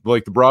reaction.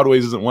 Like the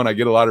Broadways isn't one I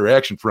get a lot of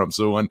reaction from.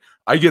 So when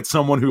I get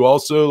someone who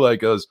also like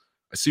goes,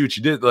 I see what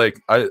you did.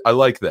 Like I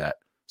like that.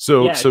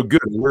 So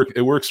good.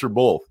 It works for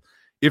both.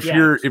 If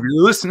you're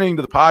listening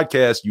to the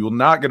podcast, you will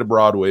not get a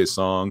Broadway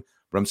song,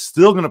 but I'm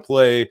still going to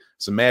play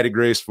some Matty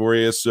Grace for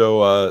you.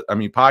 So,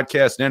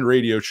 podcast and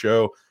radio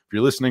show. If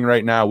you're listening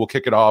right now, we'll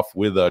kick it off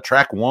with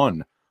track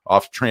 1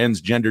 off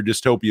Transgender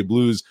Dystopia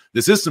Blues.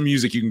 This is some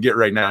music you can get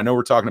right now. I know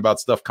we're talking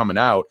about stuff coming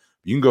out.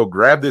 You can go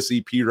grab this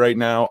EP right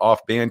now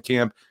off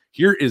Bandcamp.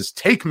 Here is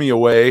Take Me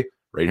Away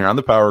right here on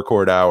the Power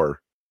Chord Hour.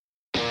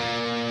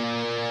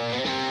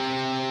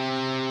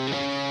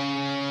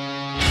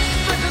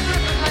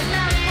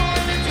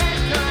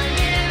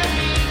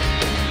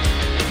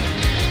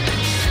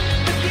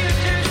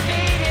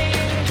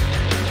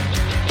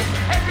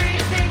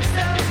 Everything's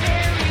so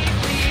very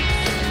bleak.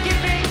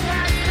 Giving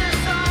past the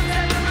songs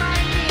that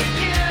remind me of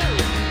you.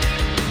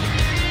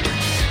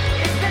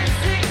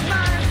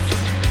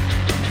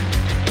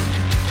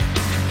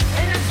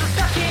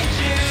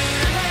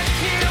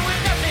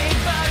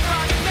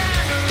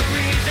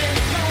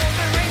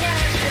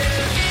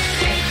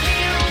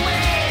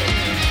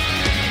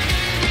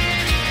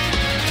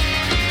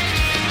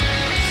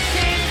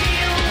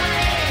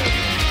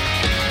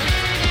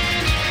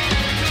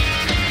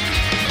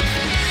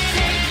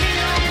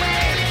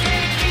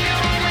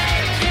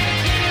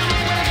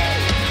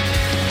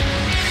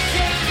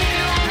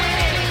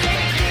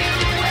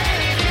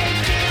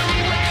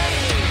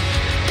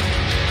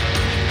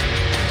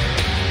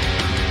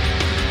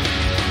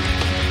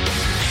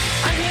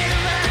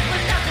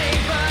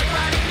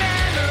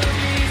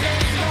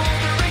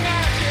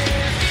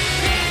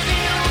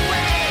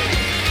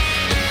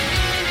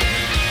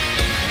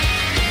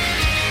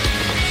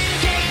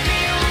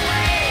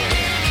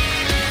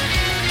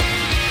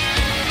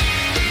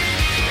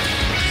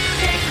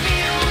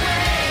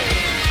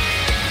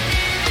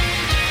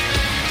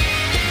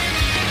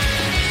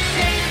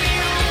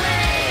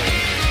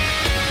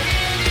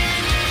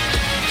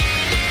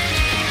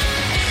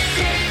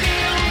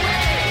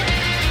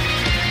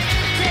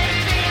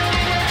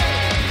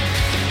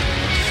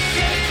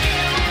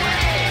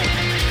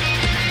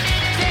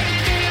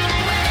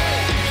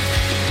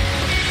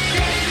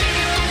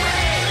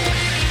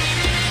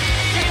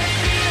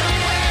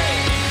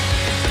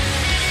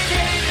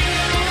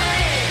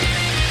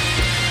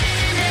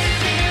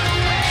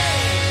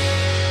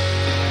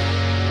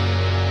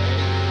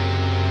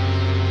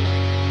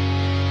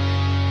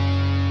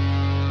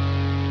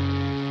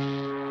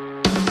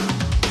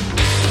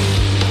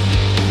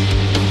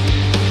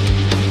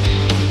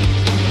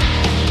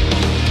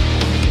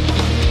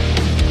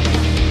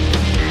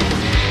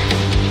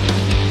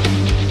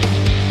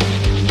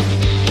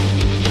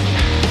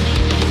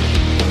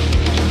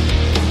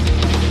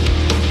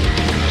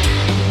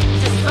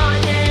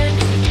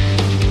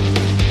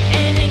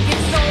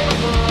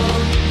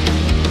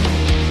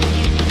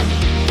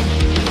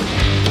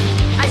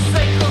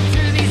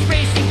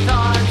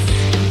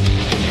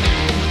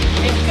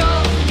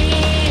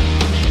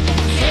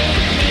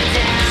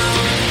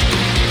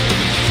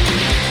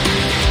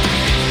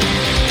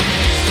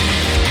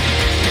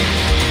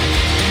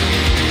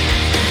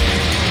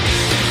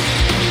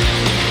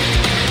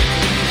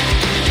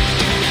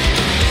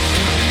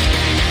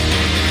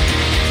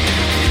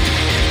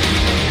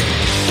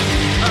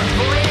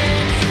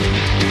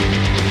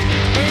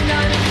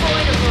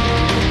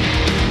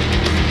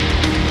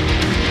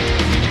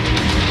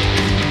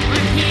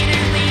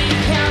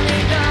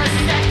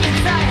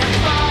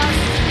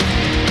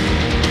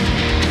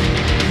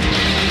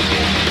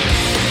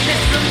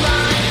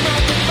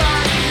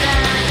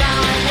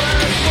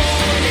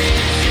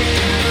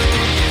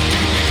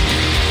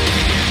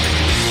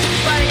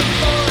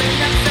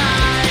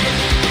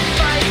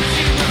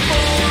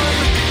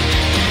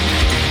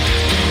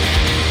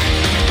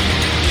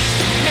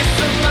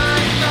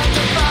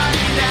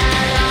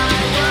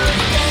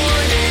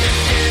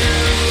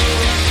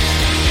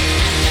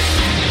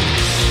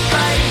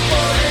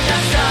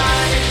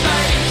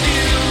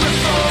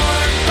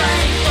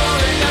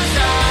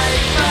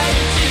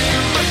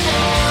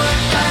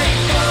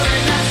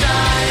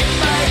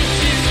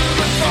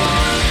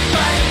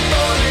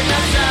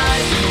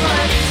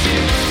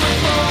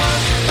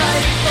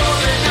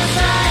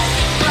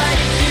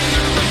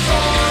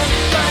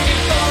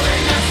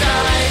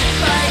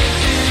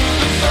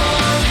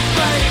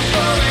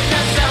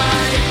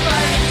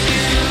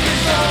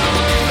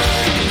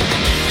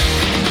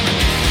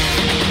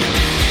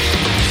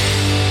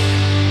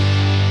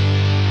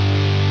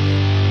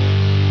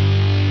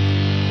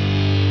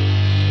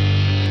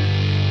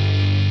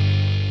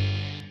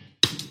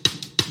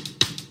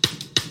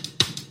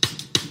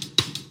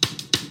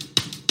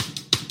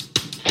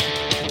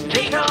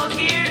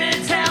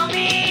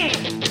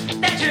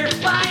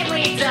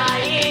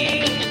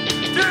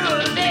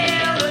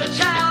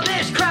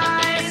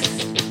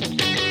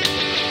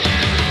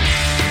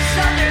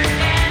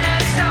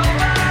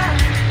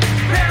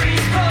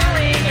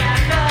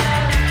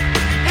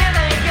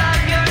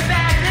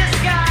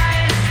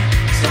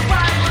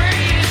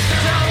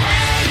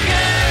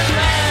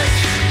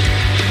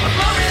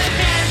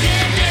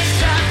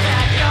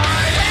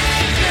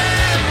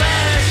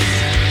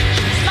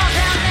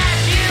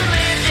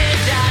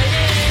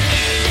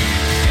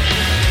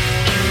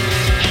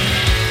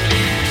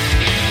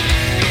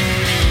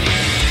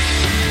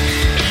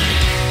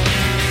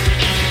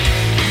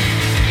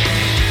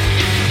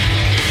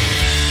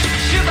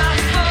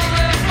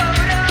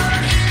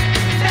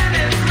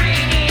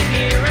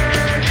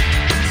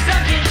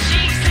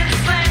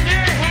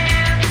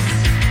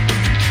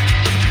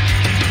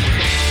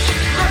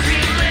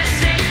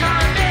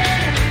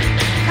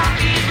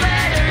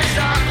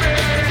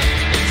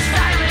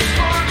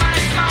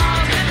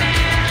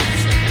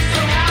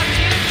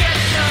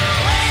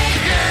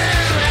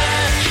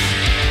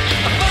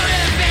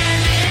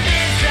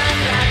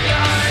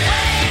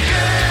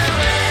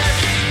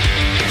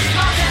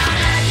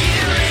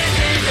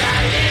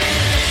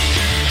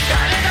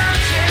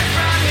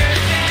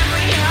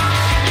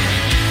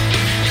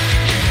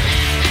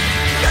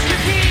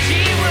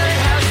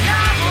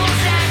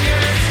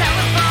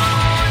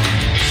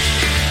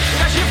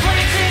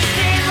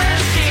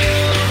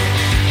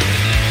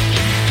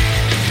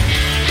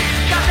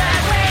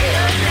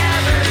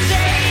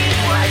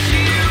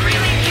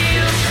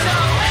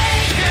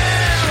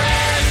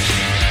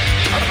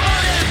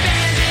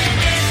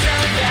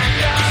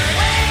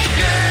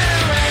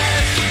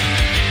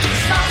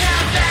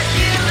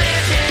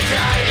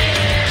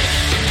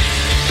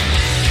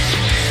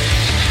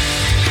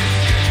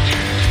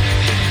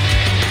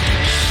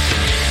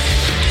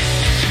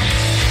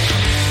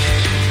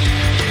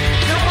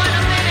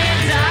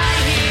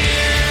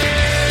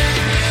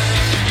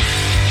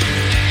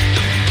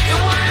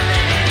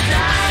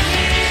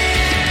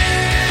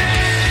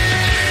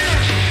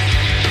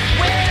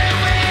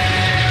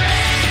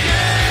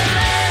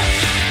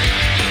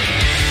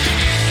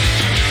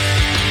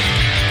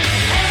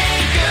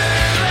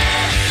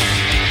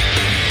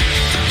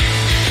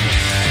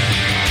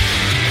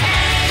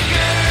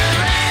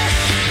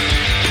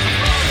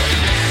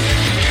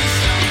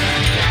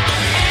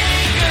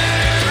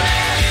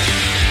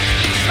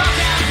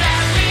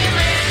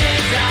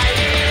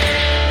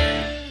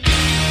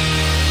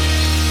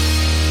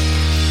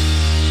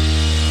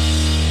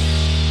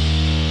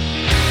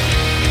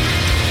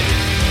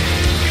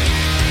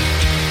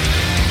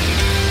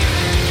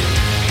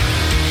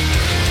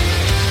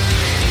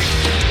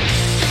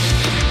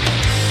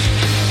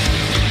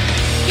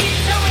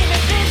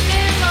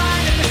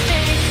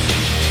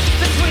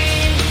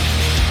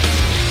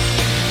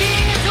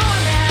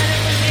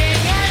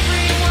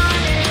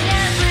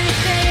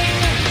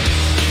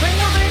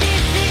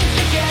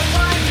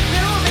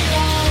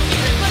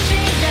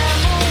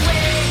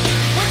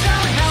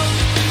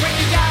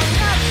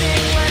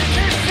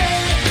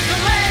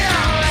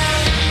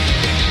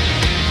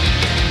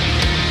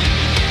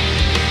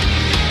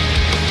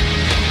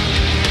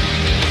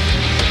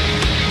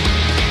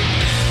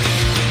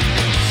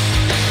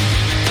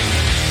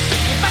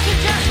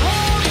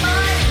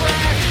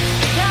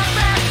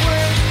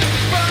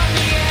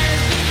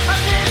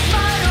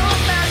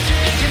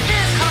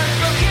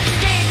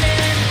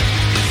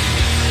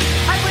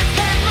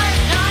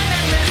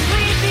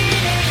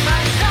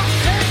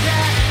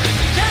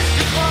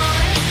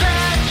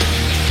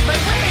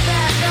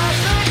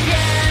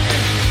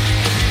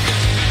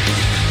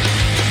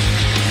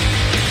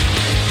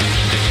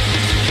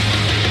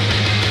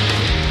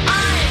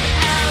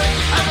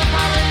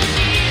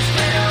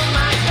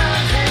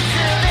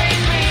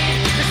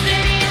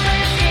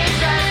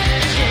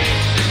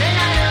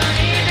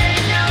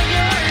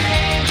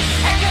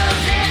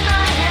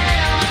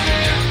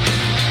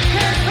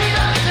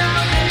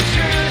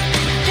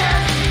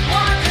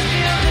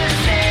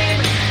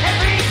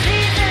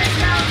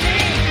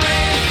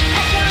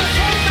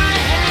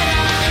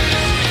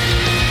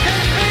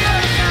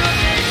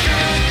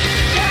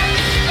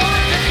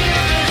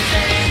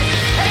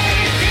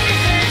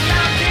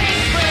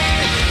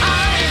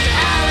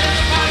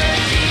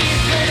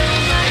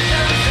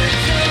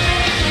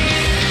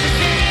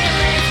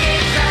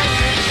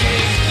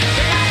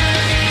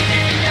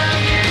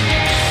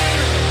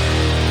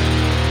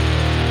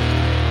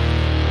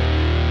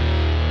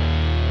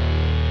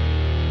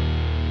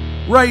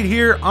 right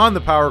here on the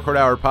Power Chord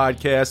Hour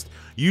podcast.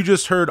 You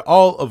just heard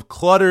all of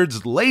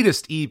Cluttered's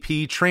latest EP,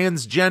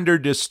 Transgender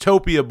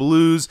Dystopia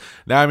Blues.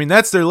 Now, I mean,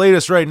 that's their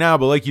latest right now,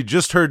 but like you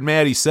just heard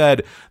Matty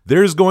said,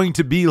 there's going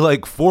to be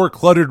like 4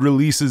 Cluttered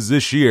releases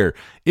this year.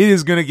 It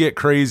is going to get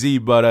crazy,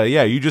 but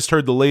yeah, you just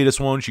heard the latest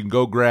ones. You can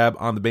go grab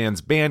on the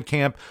band's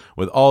Bandcamp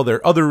with all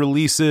their other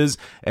releases,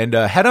 and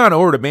head on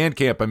over to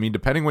Bandcamp. I mean,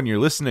 depending when you're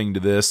listening to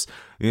this,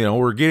 you know,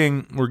 we're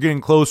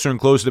getting closer and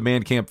closer to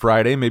Bandcamp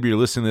Friday. Maybe you're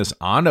listening to this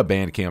on a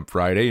Bandcamp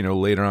Friday, you know,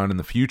 later on in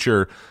the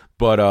future.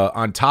 But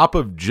on top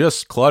of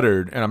just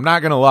Cluttered, and I'm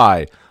not going to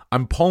lie,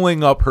 I'm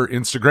pulling up her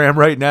Instagram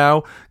right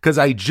now because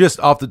I just,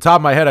 off the top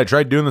of my head, I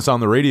tried doing this on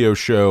the radio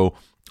show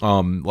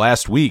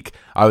last week.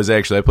 I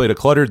played a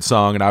Cluttered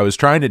song, and I was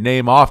trying to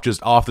name off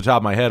just off the top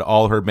of my head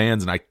all her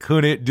bands, and I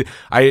couldn't.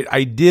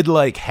 I did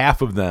like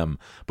half of them,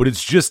 but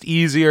it's just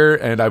easier,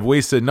 and I've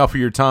wasted enough of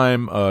your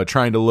time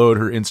trying to load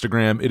her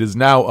Instagram. It is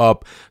now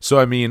up. So,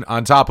 I mean,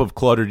 on top of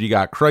Cluttered, you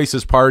got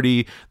Crisis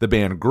Party, the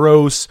band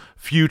Gross,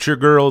 Future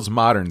Girls,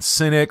 Modern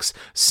Cynics,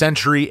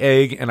 Century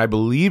Egg, and I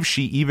believe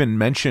she even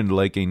mentioned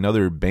like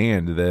another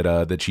band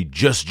that she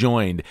just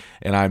joined,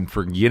 and I'm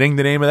forgetting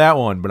the name of that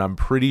one, but I'm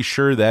pretty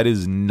sure that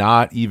is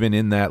not even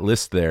in that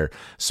list there.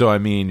 So I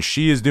mean,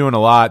 she is doing a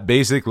lot.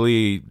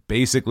 Basically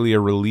a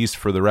release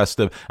for the rest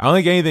of, I don't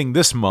think anything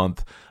this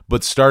month,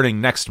 but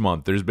starting next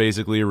month, there's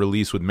basically a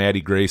release with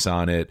Matty Grace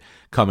on it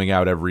coming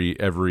out every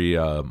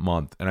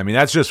month. And I mean,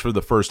 that's just for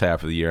the first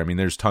half of the year. I mean,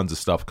 there's tons of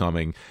stuff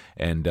coming,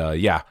 and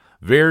yeah.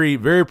 Very,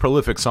 very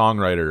prolific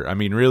songwriter. I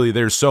mean, really,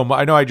 there's so much.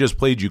 I know I just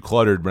played you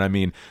Cluttered, but I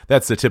mean,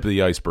 that's the tip of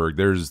the iceberg.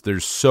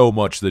 There's so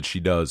much that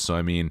she does. So,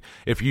 I mean,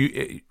 if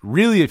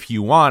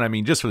you want, I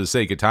mean, just for the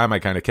sake of time, I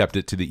kind of kept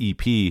it to the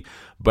EP.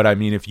 But I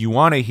mean, if you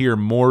want to hear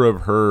more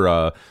of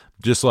her,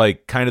 just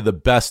like kind of the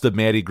best of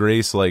Matty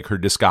Grace, like her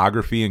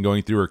discography and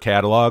going through her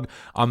catalog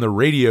on the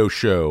radio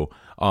show,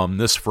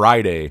 this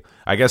Friday,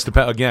 I guess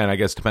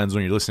depends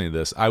when you're listening to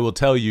this. I will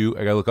tell you,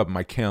 I gotta look up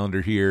my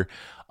calendar here.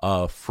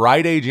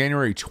 Friday,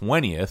 January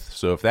 20th,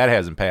 so if that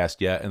hasn't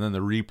passed yet, and then the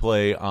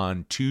replay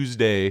on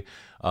Tuesday,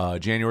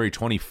 January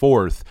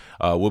 24th,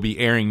 we'll be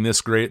airing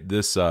this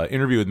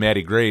interview with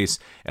Matty Grace,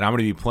 and I'm going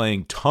to be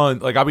playing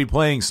I'll be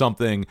playing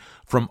something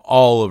from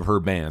all of her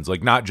bands,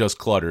 like not just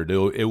Cluttered.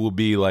 It will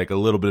be like a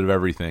little bit of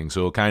everything.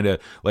 So kind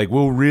of like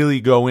we'll really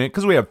go in,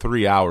 because we have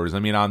 3 hours. I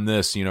mean, on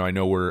this, you know, I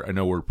know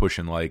we're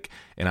pushing like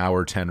an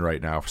hour 10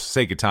 right now. For the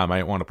sake of time, I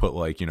didn't want to put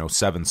like, you know,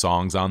 7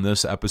 songs on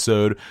this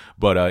episode.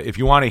 But if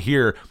you want to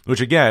hear,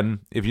 which again,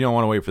 if you don't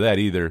want to wait for that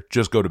either,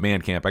 just go to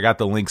Bandcamp. I got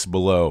the links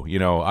below. You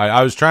know,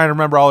 I was trying to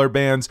remember all her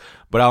bands,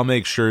 but I'll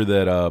make sure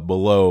that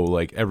below,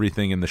 like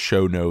everything in the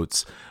show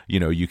notes, you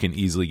know, you can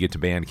easily get to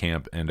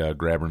Bandcamp and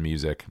grab her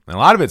music. And a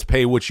lot of it's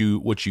pay what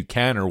you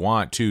can or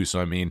want too. So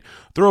I mean,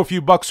 throw a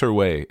few bucks her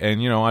way,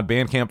 and you know, on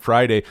Bandcamp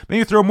Friday,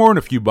 maybe throw more than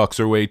a few bucks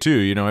her way too.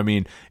 You know, I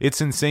mean,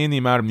 it's insane the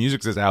amount of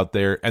music that's out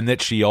there, and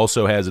that she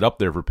also has it up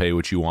there for pay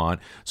what you want.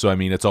 So I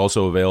mean, it's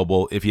also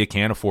available if you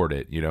can't afford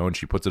it, you know, and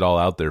she puts it all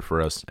out there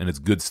for us, and it's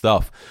good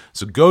stuff.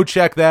 So go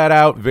check that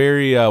out.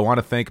 Want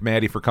to thank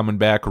Matty for coming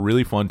back. A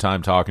really fun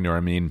time talking to her.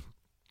 I mean,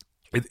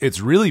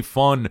 it's really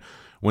fun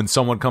when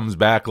someone comes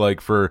back like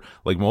for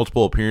like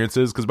multiple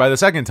appearances, because by the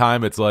second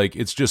time it's like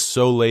it's just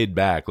so laid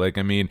back. Like,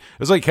 I mean,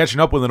 it's like catching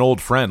up with an old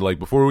friend. Like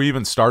before we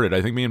even started,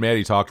 I think me and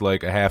Matty talked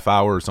like a half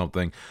hour or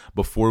something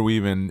before we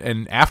even,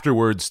 and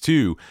afterwards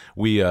too,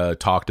 we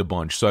talked a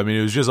bunch. So I mean,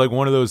 it was just like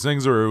one of those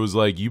things where it was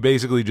like you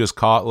basically just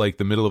caught like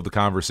the middle of the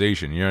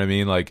conversation. You know what I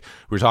mean? Like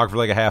we were talking for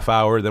like a half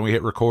hour, then we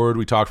hit record,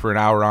 we talked for an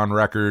hour on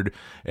record,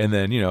 and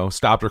then, you know,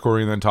 stopped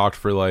recording, and then talked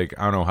for like,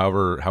 I don't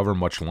know, however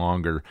much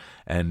longer.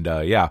 And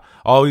yeah,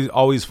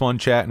 always fun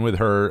chatting with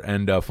her.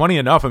 And funny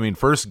enough, I mean,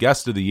 first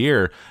guest of the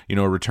year, you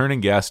know, a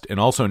returning guest. And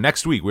also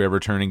next week we have a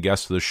returning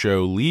guest to the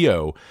show,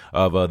 Leo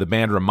of the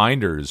band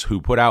Reminders, who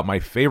put out my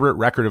favorite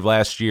record of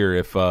last year.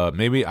 If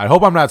maybe, I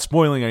hope I'm not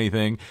spoiling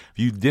anything. If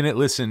you didn't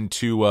listen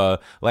to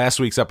last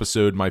week's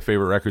episode, my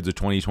favorite records of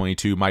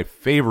 2022, my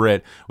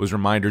favorite was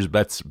Reminders'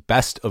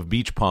 Best of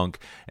Beach Punk.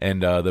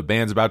 And the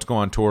band's about to go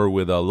on tour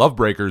with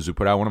Lovebreakers, who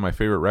put out one of my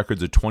favorite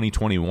records of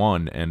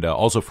 2021, and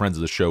also friends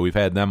of the show. We've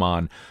had them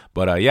on.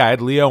 But yeah, I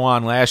had Leo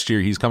on last year.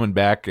 He's coming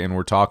back, and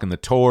we're talking the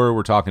tour.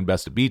 We're talking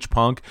Best of Beach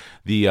Punk.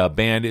 The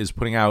band is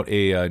putting out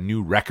a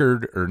new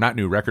record, or not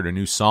new record, a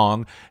new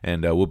song,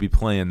 and we'll be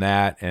playing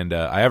that. And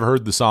I have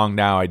heard the song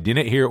now. I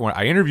didn't hear it when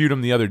I interviewed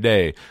him the other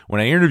day. When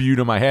I interviewed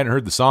him, I hadn't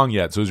heard the song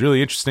yet, so it was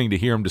really interesting to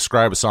hear him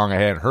describe a song I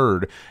hadn't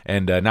heard.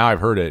 And now I've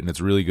heard it, and it's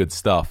really good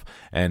stuff.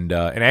 And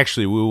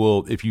actually, we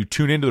will, if you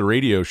tune into the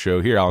radio show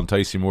here, I'll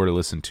entice you more to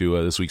listen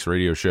to this week's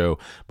radio show.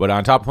 But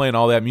on top of playing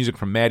all that music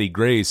from Matty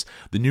Grace,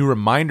 the new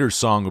Reminders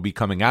song will be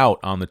coming out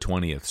on the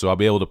 20th. So I'll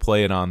be able to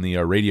play it on the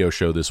radio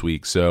show this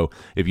week. So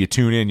if you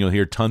tune in, you'll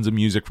hear tons of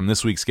music from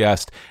this week's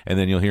guest, and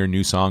then you'll hear a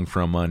new song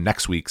from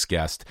next week's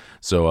guest.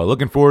 So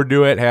looking forward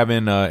to it.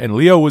 And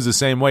Leo was the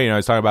same way. You know, I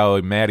was talking about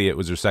like Matty, it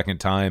was her second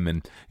time,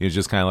 and it was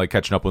just kind of like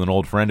catching up with an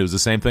old friend. It was the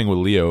same thing with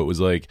Leo. It was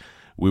like,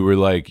 we were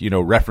like,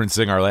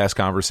 referencing our last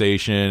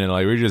conversation, and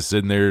like we were just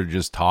sitting there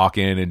just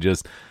talking and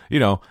just,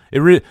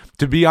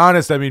 to be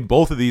honest, I mean,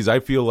 both of these, I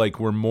feel like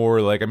were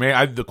more like,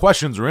 the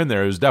questions were in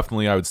there. It was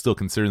definitely, I would still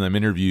consider them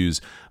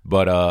interviews,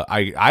 but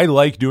I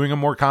like doing them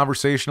more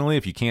conversationally.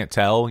 If you can't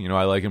tell,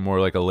 I like it more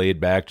like a laid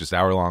back, just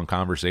hour-long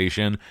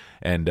conversation.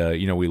 And,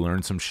 we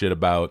learned some shit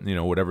about,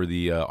 whatever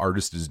the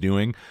artist is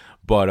doing.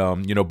 But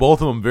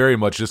both of them very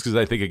much just because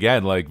I think,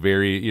 again, like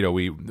very,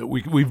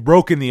 we've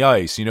broken the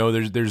ice.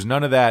 There's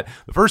none of that.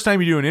 The first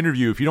time you do an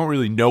interview, if you don't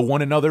really know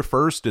one another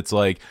first, it's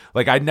like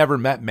I'd never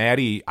met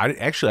Matty.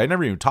 I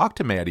never even talked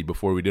to Matty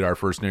before we did our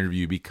first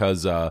interview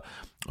because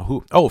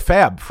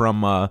Fab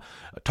from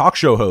Talk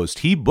Show Host,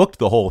 he booked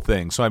the whole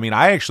thing. So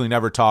I actually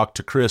never talked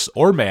to Chris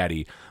or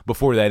Matty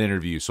before that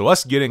interview. So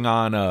us getting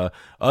on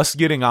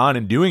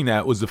and doing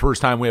that was the first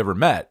time we ever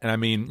met.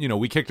 And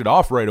we kicked it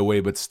off right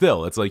away, but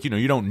still, it's like,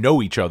 you don't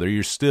know each other.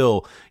 You're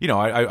still,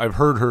 I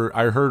heard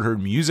her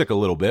music a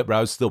little bit, but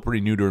I was still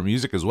pretty new to her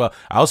music as well.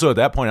 I also, at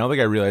that point, I don't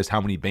think I realized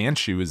how many bands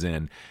she was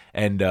in.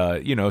 And,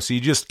 so you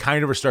just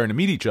kind of are starting to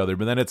meet each other.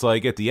 But then it's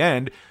like at the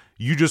end,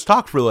 you just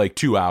talked for like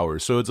 2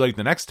 hours. So it's like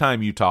the next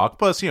time you talk,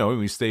 plus,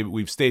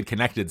 we've stayed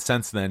connected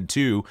since then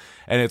too.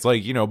 And it's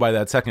like, by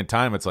that second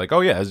time, it's like, oh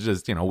yeah, it's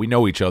just, we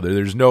know each other.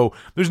 There's no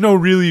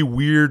really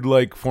weird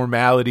like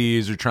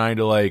formalities or trying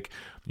to like,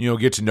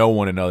 get to know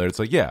one another. It's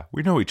like, yeah,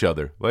 we know each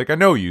other. Like, I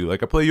know you,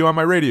 like I play you on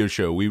my radio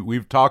show.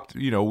 We've talked,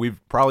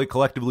 we've probably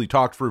collectively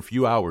talked for a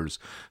few hours.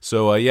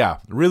 So yeah,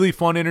 really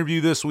fun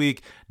interview this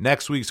week.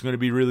 Next week's going to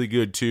be really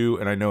good too.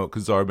 And I know it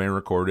because it's already been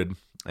recorded.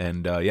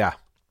 And yeah.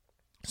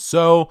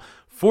 So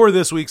for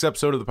this week's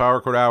episode of the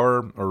Power Chord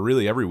Hour, or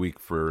really every week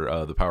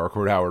for the Power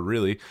Chord Hour,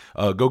 really,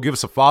 go give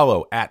us a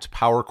follow at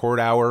Power Chord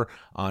Hour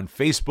on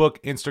Facebook,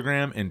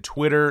 Instagram, and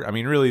Twitter.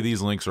 Really,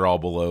 these links are all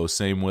below.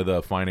 Same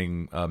with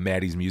finding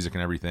Matty's music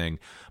and everything.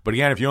 But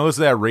again, if you want to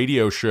listen to that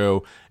radio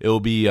show, it'll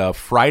be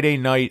Friday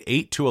night,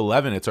 8 to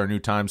 11. It's our new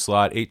time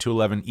slot, 8 to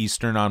 11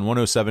 Eastern on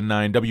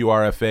 107.9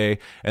 WRFA.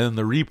 And then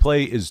the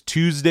replay is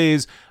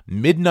Tuesdays,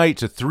 midnight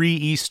to 3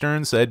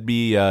 Eastern. So that'd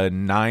be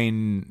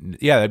 9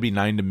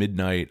 to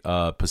midnight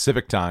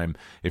Pacific time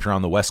if you're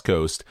on the West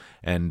Coast.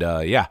 And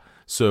yeah.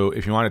 So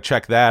if you want to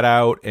check that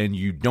out and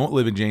you don't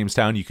live in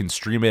Jamestown, you can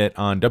stream it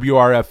on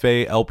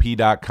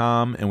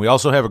WRFALP.com. And we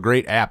also have a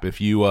great app if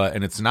you,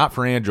 and it's not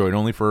for Android,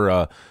 only for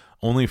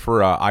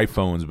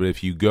iPhones. But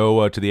if you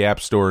go to the App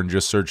Store and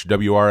just search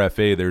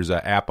WRFA, there's an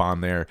app on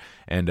there,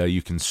 and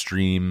you can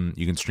stream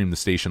the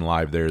station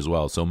live there as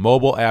well. So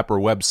mobile app or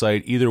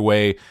website, either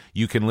way,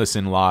 you can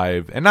listen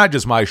live. And not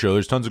just my show.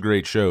 There's tons of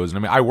great shows.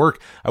 And I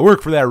work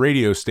for that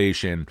radio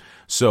station.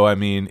 So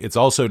it's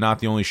also not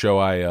the only show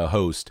I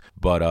host,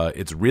 but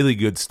it's really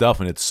good stuff,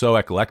 and it's so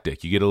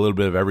eclectic. You get a little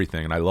bit of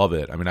everything, and I love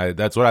it.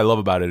 That's what I love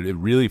about it. It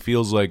really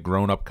feels like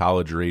grown-up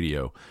college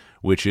radio.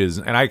 Which is,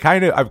 and I've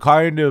kind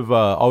of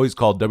always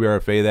called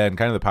WRFA that, and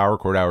kind of the Power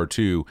Chord Hour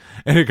too.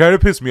 And it kind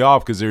of pissed me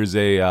off because there's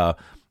I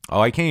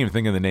can't even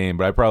think of the name,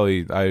 but I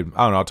don't know,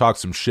 I'll talk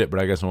some shit, but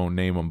I guess I won't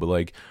name them. But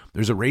like,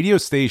 there's a radio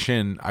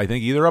station, I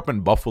think either up in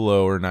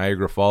Buffalo or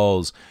Niagara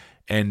Falls,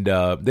 and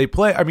they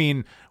play,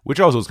 which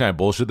also is kind of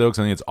bullshit though, because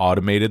I think it's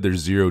automated.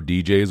 There's 0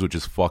 DJs, which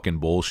is fucking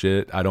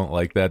bullshit. I don't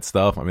like that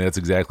stuff. That's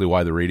exactly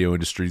why the radio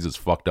industry is as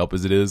fucked up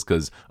as it is,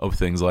 because of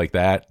things like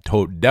that.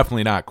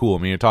 Definitely not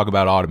cool. You talk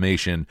about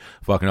automation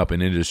fucking up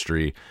an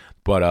industry.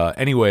 But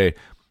anyway,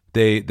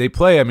 they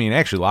play,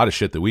 actually a lot of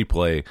shit that we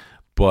play,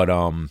 but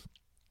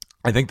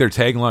I think their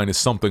tagline is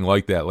something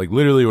like that. Like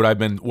literally what I've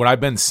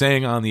been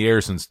saying on the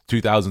air since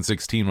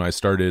 2016 when I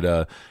started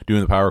doing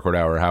the Power Chord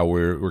Hour, how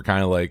we're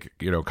kind of like,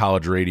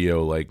 college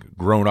radio, like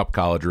grown up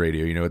college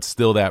radio. It's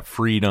still that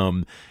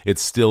freedom.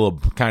 It's still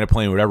kind of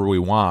playing whatever we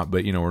want,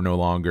 but we're no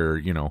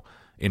longer,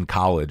 in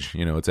college.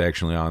 It's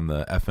actually on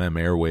the FM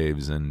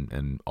airwaves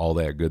and all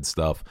that good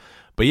stuff.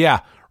 But yeah,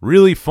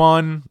 really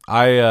fun.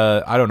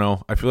 I don't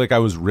know. I feel like I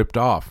was ripped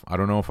off. I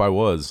don't know if I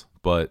was,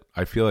 but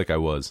I feel like I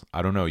was.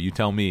 I don't know. You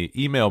tell me.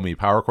 Email me,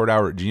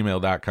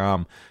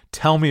 powerchordhour@gmail.com.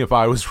 Tell me if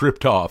I was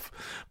ripped off.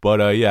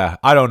 But yeah,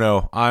 I don't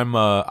know.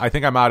 I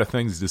think I'm out of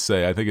things to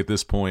say. I think at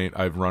this point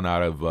I've run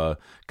out of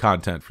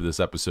content for this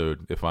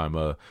episode if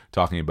I'm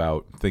talking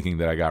about thinking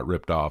that I got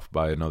ripped off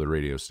by another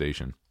radio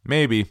station.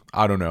 Maybe.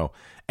 I don't know.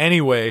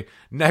 Anyway,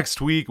 next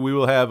week we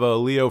will have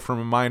Leo from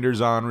Reminders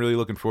on. Really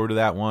looking forward to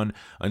that one.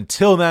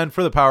 Until then,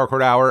 for the Power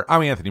Chord Hour,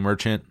 I'm Anthony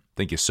Merchant.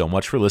 Thank you so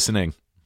much for listening.